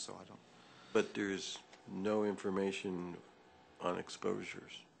will assume so. I don't. but there's no information on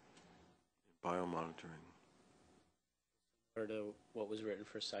exposures, biomonitoring. Or to what was written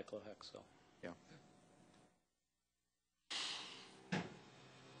for cyclohexyl. Yeah.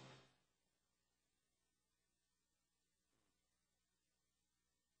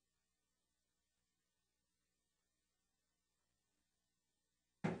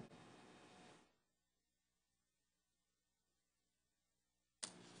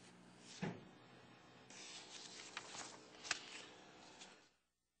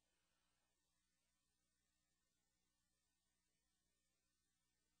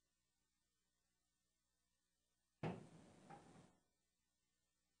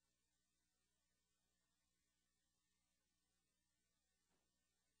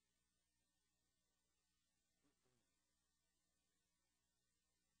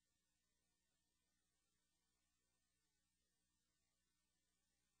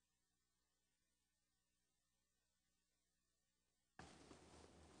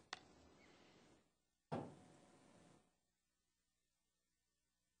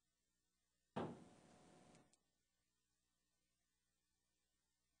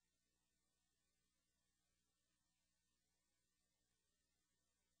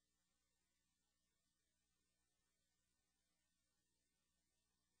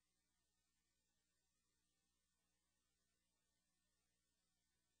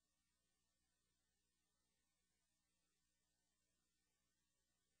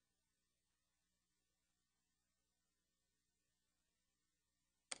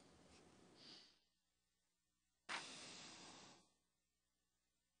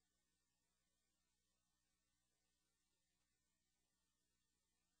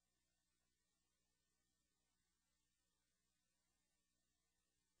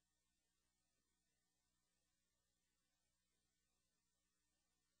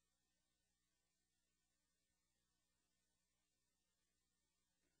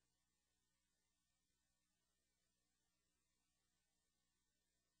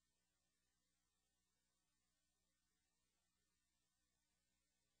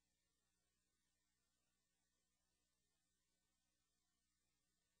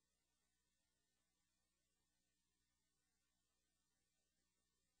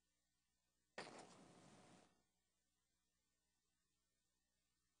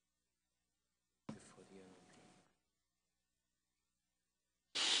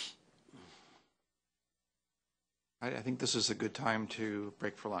 I think this is a good time to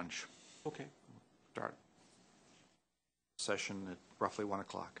break for lunch. Okay. Start session at roughly 1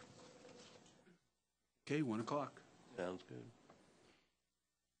 o'clock. Okay, 1 o'clock. Sounds good.